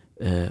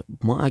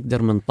 ما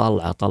أقدر من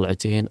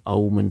طلعتين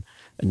أو من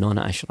أنه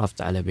أنا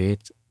أشرفت على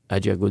بيت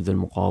أجي أقول ذا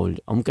المقاول،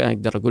 أو ممكن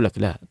أقدر أقول لك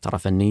لا ترى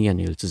فنيا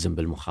يلتزم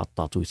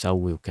بالمخطط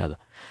ويسوي وكذا،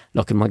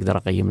 لكن ما أقدر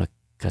أقيم لك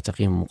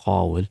كتقييم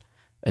مقاول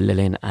إلا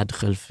لين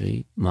أدخل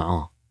في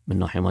معاه من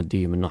ناحية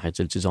مادية، من ناحية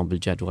التزام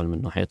بالجدول،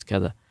 من ناحية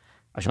كذا،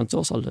 عشان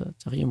توصل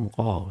لتقييم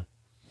مقاول.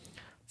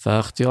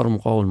 فاختيار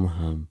المقاول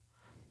مهم،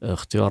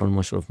 اختيار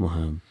المشرف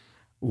مهم،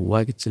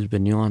 ووقت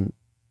البنيان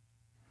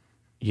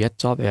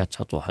يتابع يا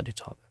تحط واحد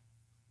يتابع.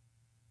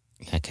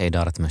 يعني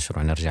كإدارة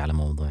مشروع نرجع على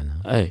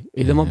موضوعنا، اي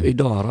اذا ما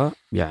بإدارة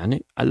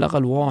يعني على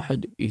الأقل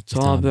واحد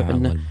يتابع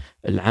إن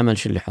العمل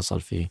شو اللي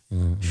حصل فيه،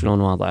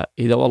 شلون وضعه.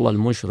 إذا والله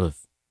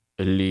المشرف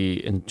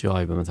اللي أنت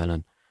جايبه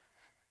مثلا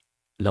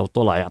لو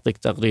طلع يعطيك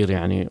تقرير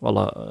يعني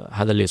والله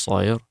هذا اللي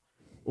صاير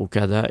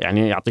وكذا،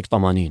 يعني يعطيك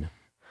طمانينة.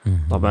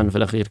 طبعا في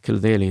الأخير كل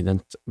ذيلي إذا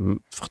أنت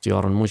في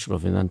اختيار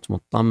المشرف، إذا أنت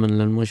مطمن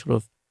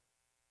للمشرف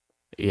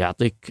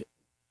يعطيك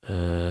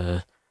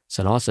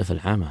سلاسة في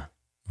العمل،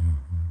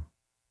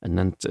 ان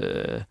انت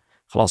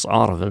خلاص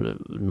عارف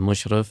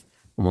المشرف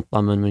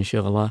ومطمن من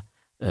شغله.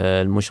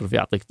 المشرف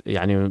يعطيك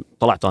يعني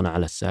طلعت انا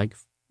على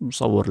السقف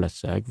مصور له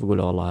السقف ويقول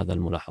له والله هذا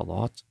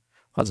الملاحظات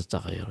وهذا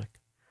تغييرك،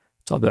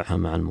 تابعها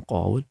مع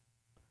المقاول،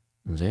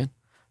 زين،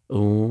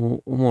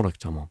 وامورك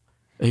تمام.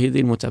 هي ذي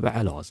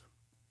المتابعه لازم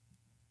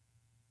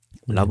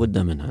لابد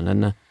منها،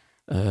 لانه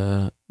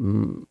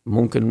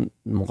ممكن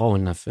المقاول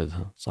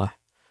ينفذها صح،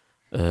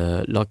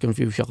 لكن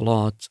في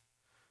شغلات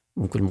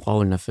ممكن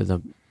المقاول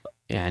ينفذها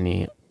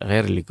يعني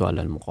غير اللي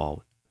قاله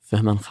المقاول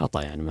فهما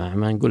خطأ. يعني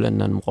ما نقول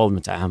أن المقاول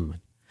متعمد،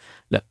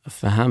 لا،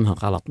 فهمها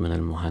غلط من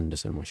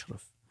المهندس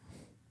المشرف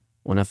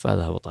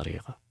ونفذها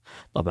بطريقة.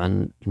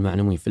 طبعا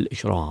المعلومي في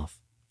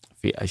الإشراف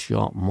في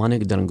أشياء ما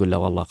نقدر نقول له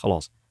والله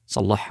خلاص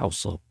صلحها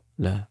وصب،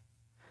 لا،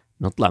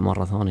 نطلع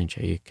مرة ثانية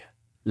نشيكها،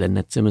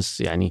 لأن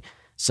تمس يعني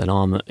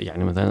سلامة،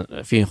 يعني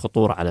مثلا فيه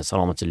خطورة على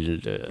سلامة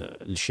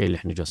الشيء اللي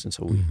احنا جالسين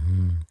نسويه،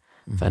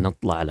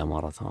 فنطلع على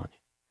مرة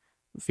ثانية.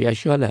 في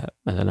أشياء لا،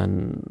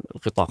 مثلا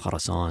القطاع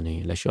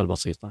خرساني، الأشياء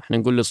البسيطة احنا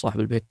نقول لصاحب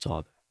البيت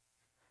تابع.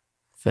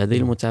 فهذه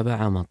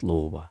المتابعة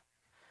مطلوبة،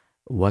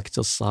 وقت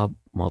الصب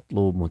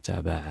مطلوب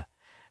متابعة.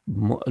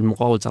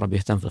 المقاول ترى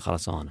بيهتم في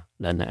الخرسانة،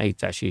 لأن أي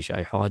تعشيش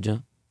أي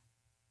حاجة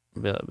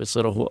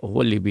بيصير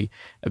هو اللي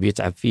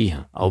بيتعب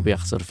فيها أو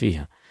بيخسر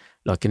فيها.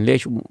 لكن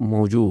ليش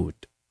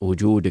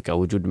وجودك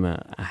أو وجود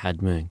ما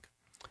أحد منك،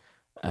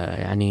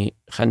 يعني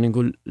خلينا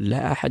نقول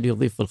لا أحد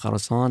يضيف في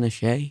الخرسانة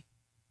شيء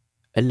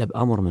إلا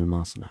بأمر من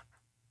المصنع.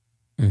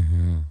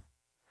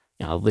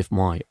 يعني تضيف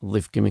ماي،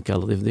 تضيف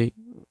كيميكال، تضيف ذي،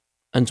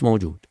 أنت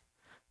موجود،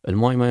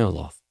 الماي ما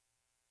يضاف.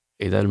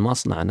 إذا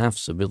المصنع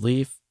نفسه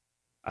بيضيف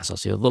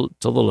أساس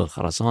تظل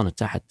الخرسانة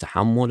تحت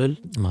تحمل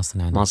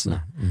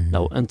المصنع.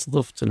 لو أنت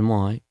ضفت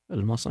الماي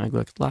المصنع يقول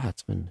لك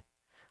طلعت مني،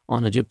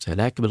 أنا جبتها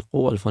لك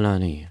بالقوة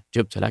الفلانية،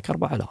 جبتها لك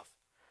 4000،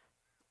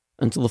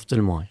 أنت ضفت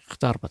الماي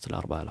اختربت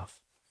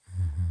 4000.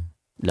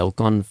 لو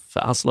كان في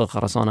أصل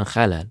الخرسانة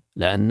خلل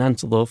لأن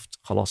أنت ضفت،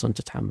 خلاص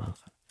أنت تتحمل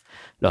الخلل.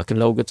 لكن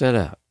لو قلت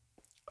له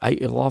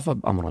أي إضافة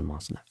بأمر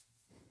المصنع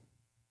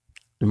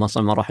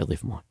ما راح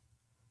يضيف ماء،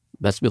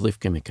 بس بيضيف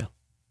كيميكال،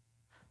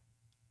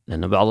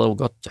 لأن بعض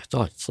الأوقات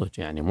تحتاج صدق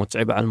يعني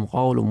متعبة على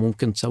المقاول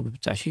وممكن تسبب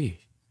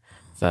تعشيش،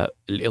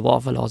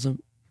 فالإضافة لازم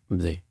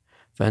بذي.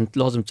 فأنت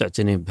لازم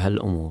تعتني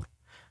بهالأمور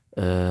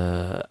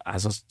على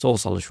أساس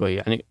توصل شوي.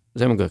 يعني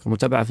زي ما قلت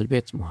المتابعة في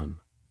البيت مهم.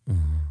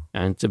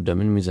 يعني تبدأ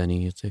من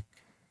ميزانيتك،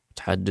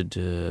 تحدد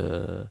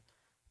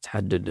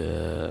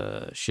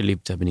شو اللي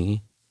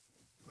بتبنيه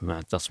مع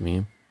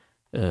التصميم،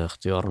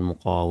 اختيار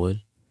المقاول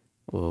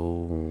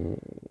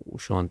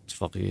وشون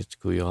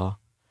اتفاقيتك وياه،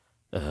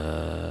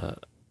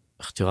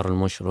 اختيار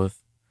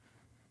المشرف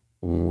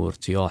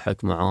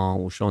وارتياحك معاه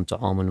وشون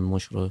تعامل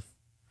المشرف،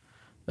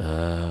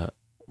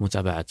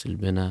 متابعة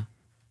البناء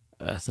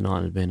أثناء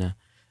البناء.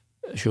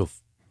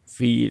 شوف،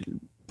 في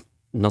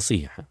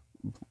نصيحة،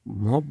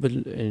 مو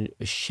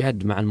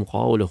بالشد مع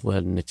المقاول هو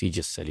النتيجة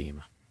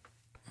السليمة.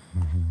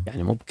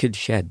 يعني مو بكل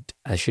شد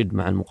أشد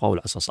مع المقاول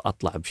على أساس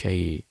أطلع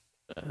بشيء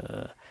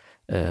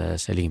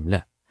سليم،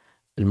 لا،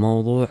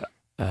 الموضوع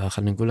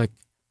خلينا نقول لك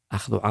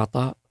أخذ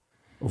وعطاء،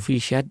 وفي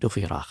شد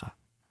وفي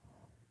راخة.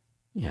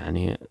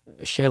 يعني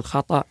الشيء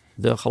الخطأ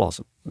ده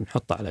خلاص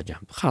نحطه على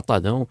جنب، خطأ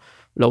ده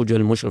لو جاء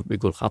المشرف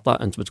بيقول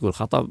خطأ، أنت بتقول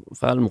خطأ،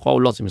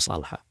 فالمقاول لازم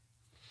يصالحه.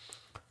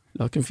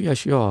 لكن في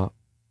أشياء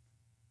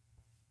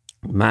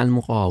مع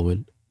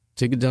المقاول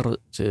تقدر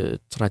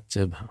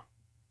ترتبها،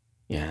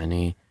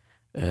 يعني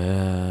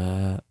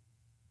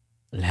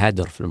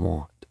الهدر في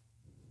المواد،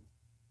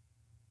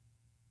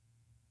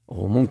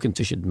 وممكن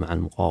تشد مع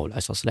المقاول على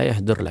أساس لا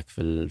يهدر لك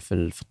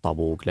في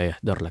الطابوق، لا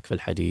يهدر لك في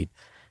الحديد،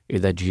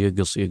 إذا جي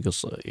يقص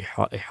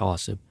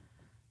يحاسب،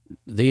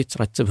 ذي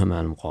ترتبها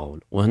مع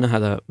المقاول. وهنا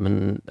هذا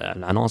من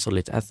العناصر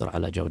اللي تأثر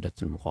على جودة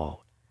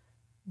المقاول.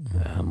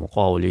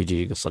 مقاول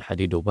يجي يقص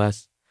الحديد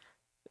وبس،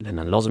 لأن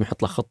لازم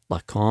يحط له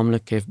خطة كاملة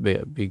كيف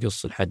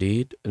بيقص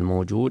الحديد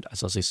الموجود على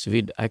أساس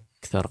يستفيد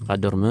أكثر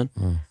قدر منه،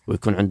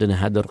 ويكون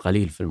عندنا هدر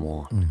قليل في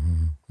المواد.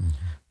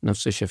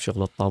 نفس الشيء في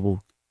شغل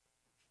الطابوق،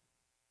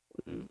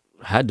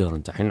 هدر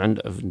أنت الحين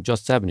عند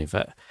جالس تبني،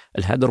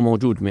 فالهدر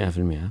موجود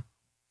 100%،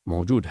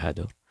 موجود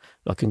هدر،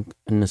 لكن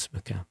النسبة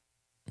كام؟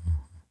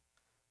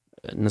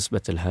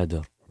 نسبة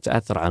الهدر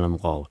تأثر على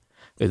المقاول.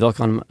 إذا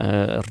كان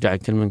ارجع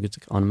الكلمة قلت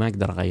لك أنا ما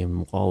أقدر أقيم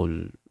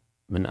المقاول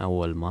من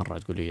أول مرة،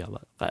 تقول لي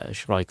يلا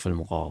إيش رأيك في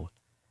المقاول؟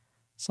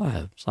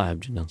 صعب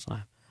جدا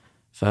صعب.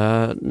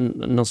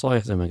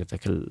 فالنصائح زي ما قلت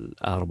لك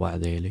الأربع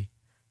ذيلي،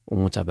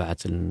 ومتابعة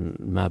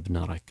المبنى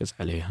ركز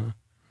عليها،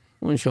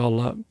 وإن شاء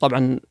الله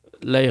طبعا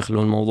لا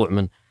يخلو الموضوع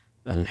من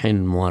الحين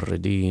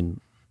الموردين،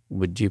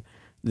 وبتجيب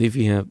ذي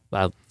فيها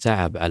بعض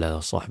تعب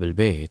على صاحب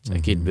البيت.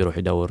 أكيد بيروح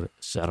يدور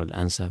السعر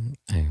الأنسب.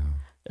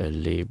 أيوة.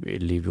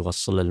 اللي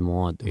بيوصل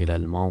المواد إلى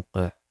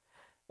الموقع،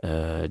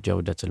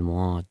 جودة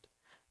المواد،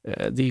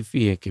 ذي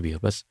فيها كبير.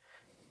 بس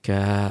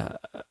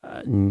كالهيكل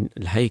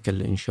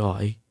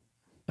الإنشائي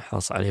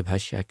احرص عليه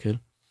بهالشكل.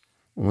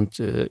 وانت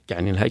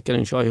يعني الهيكل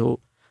الإنشائي هو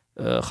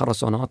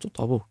خرسانات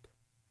وطابوق،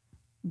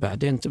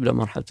 بعدين تبدأ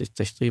مرحلة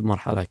التشطيب،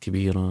 مرحلة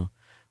كبيرة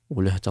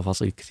ولها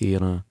تفاصيل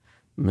كثيرة،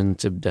 من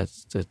تبدأ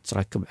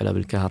تركب على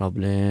بالكهرب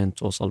لين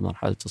توصل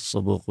مرحلة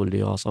الصبغ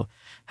واللياصة.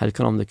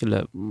 هالكلام ده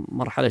كله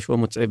مرحلة شوي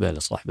متعبة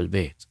لصاحب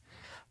البيت،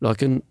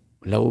 لكن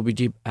لو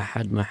بيجيب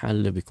أحد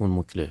محل بيكون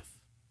مكلف.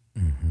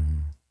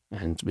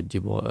 يعني أنت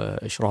بتجيب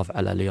إشراف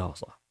على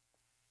لياصة،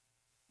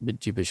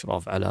 بتجيب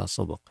إشراف على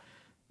صبغ.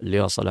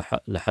 اللياصة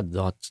لحد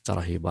ذات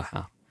ترى هي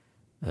بحر.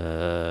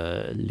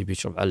 اللي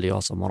بيشرب على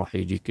اللياصة ما راح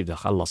يجي كذا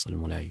خلص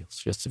المليص،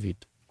 شو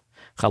يستفيد؟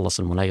 خلص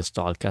المليص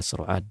تعال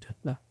كسر وعد،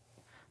 لا،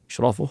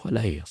 إشرافه هو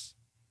ليص،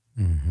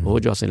 وهو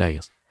جالس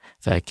يليص،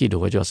 فأكيد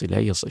هو جالس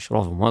يليص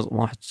إشرافه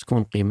ما راح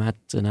تكون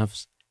قيمات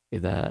نفس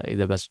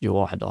إذا بس جو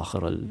واحد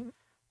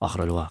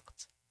آخر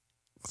الوقت.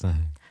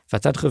 صحيح.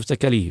 فتدخل في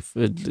تكاليف،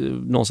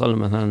 نوصل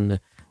مثلا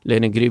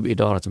لين قريب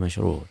إدارة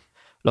مشروع.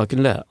 لكن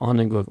لا،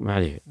 أنا نقول ما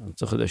عليه،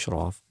 تأخذ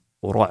إشراف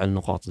وراعي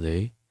النقاط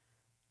ذي،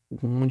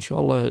 وإن شاء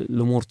الله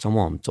الأمور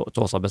تمام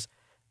توصل. بس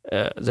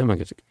زي ما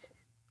قلت،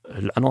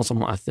 العناصر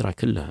المؤثرة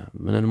كلها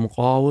من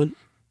المقاول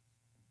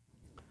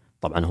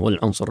طبعا هو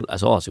العنصر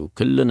الأساسي،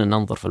 وكلنا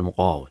ننظر في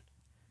المقاول.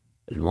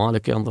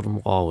 المالك ينظر في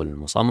المقاول،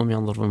 المصمم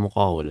ينظر في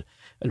المقاول،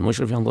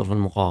 المشرف ينظر في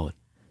المقاول.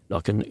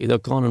 لكن إذا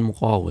كان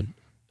المقاول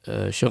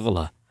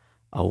شغله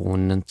أو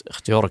أن أنت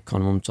اختيارك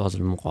كان ممتاز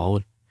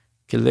للمقاول،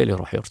 كل ذيل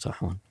راح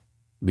يرتاحون،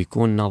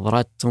 بيكون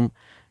نظرتهم.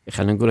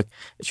 خلينا نقول لك،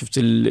 شفت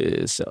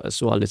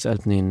السؤال اللي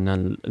سألتني أن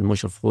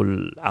المشرف هو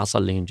العصا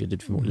اللي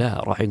ينجدد فيه؟ لا،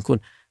 راح يكون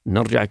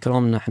نرجع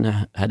كلامنا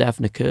احنا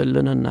هدفنا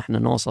كلنا ان احنا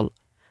نوصل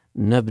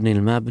نبني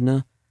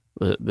المبنى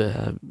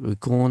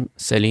بيكون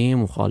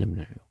سليم وخالي من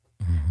العيوب.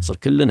 صار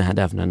كلنا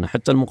هدفنا ان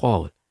حتى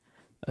المقاول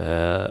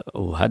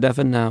وهدف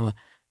انه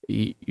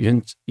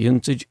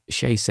ينتج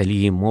شيء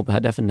سليم، مو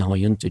بهدف انه هو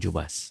ينتج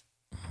وبس.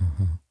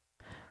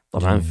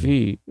 طبعا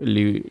في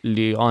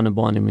اللي انا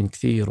باني من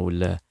كثير،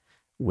 ولا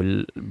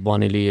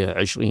والباني لي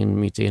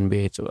 20-200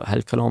 بيت،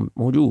 هالكلام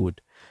موجود،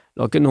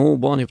 لكن هو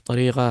باني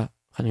بطريقه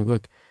خلينا نقول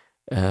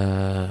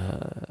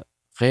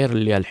غير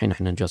اللي الحين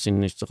احنا جالسين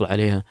نشتغل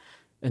عليها،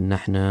 ان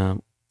احنا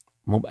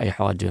مو باي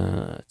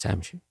حاجه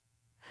تمشي.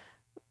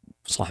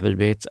 صاحب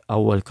البيت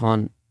اول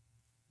كان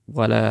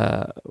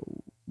ولا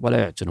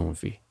يعتنون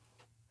فيه،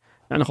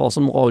 يعني خلاص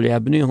المقاول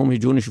يبنيهم،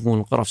 يجون يشوفون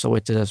الغرف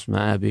سويت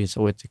اسمع ابي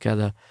سويت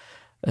كذا.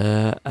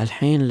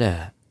 الحين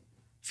لا،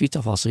 في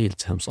تفاصيل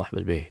تهم صاحب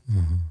البيت.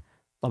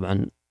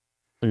 طبعا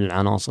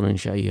العناصر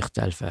الإنشائية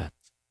اختلفت،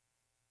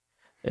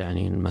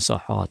 يعني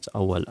المساحات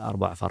أول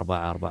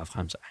 4x4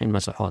 4x5، الحين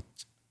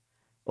مساحات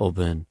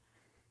أوبن.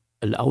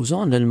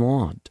 الأوزان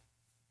للمواد،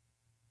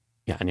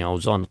 يعني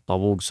أوزان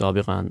الطابوق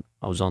سابقا،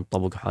 أوزان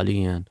الطابوق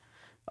حاليا،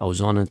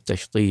 أوزان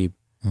التشطيب.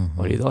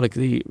 ولذلك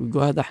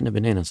هذا احنا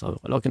بنينا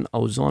سابقا، لكن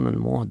أوزان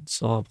المواد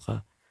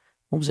سابقة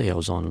مو زي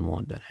أوزان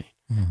المواد الحين،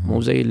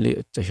 مو زي اللي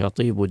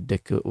التشاطيب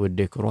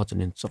والديكورات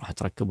اللي انت راح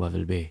تركبها في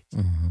البيت.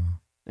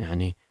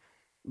 يعني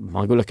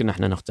ما أقول لك إن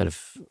احنا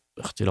نختلف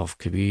اختلاف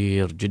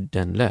كبير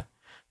جدا، لا،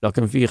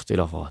 لكن في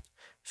اختلافات،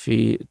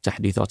 في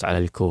تحديثات على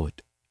الكود.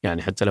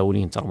 يعني حتى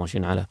الأولين ترى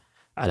ماشيين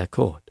على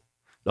كود،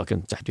 لكن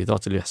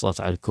التحديثات اللي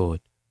حصلت على الكود،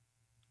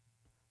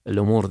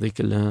 الأمور ذي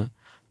كلها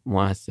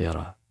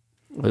مؤثرة.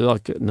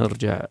 ولذلك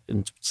نرجع،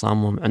 أنت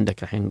بتصمم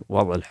عندك الحين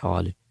وضع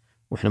الحالي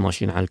وإحنا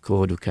ماشيين على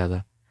الكود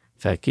وكذا،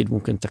 فأكيد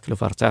ممكن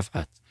تكلفة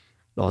ارتفعت،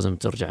 لازم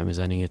ترجع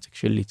ميزانيتك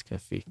شو اللي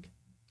تكفيك.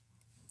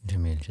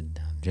 جميل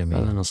جدا، جميل.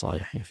 هذا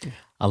نصايحي فيه.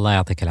 الله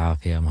يعطيك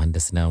العافية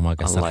مهندسنا، وما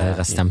قصرت.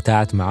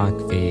 استمتعت معك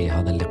في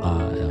هذا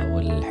اللقاء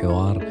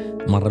والحوار،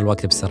 مر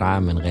الوقت بسرعة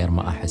من غير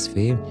ما أحس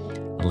فيه.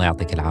 الله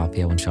يعطيك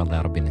العافية، وإن شاء الله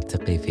يا رب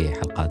نلتقي في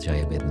حلقات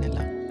جاية بإذن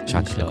الله.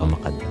 شاكر لكم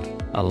مقدر.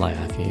 الله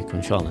يعافيك،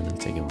 وإن شاء الله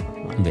نلتقي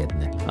مرة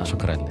بإذن الله.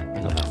 شكرا لك.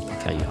 الله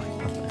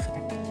يعافيك.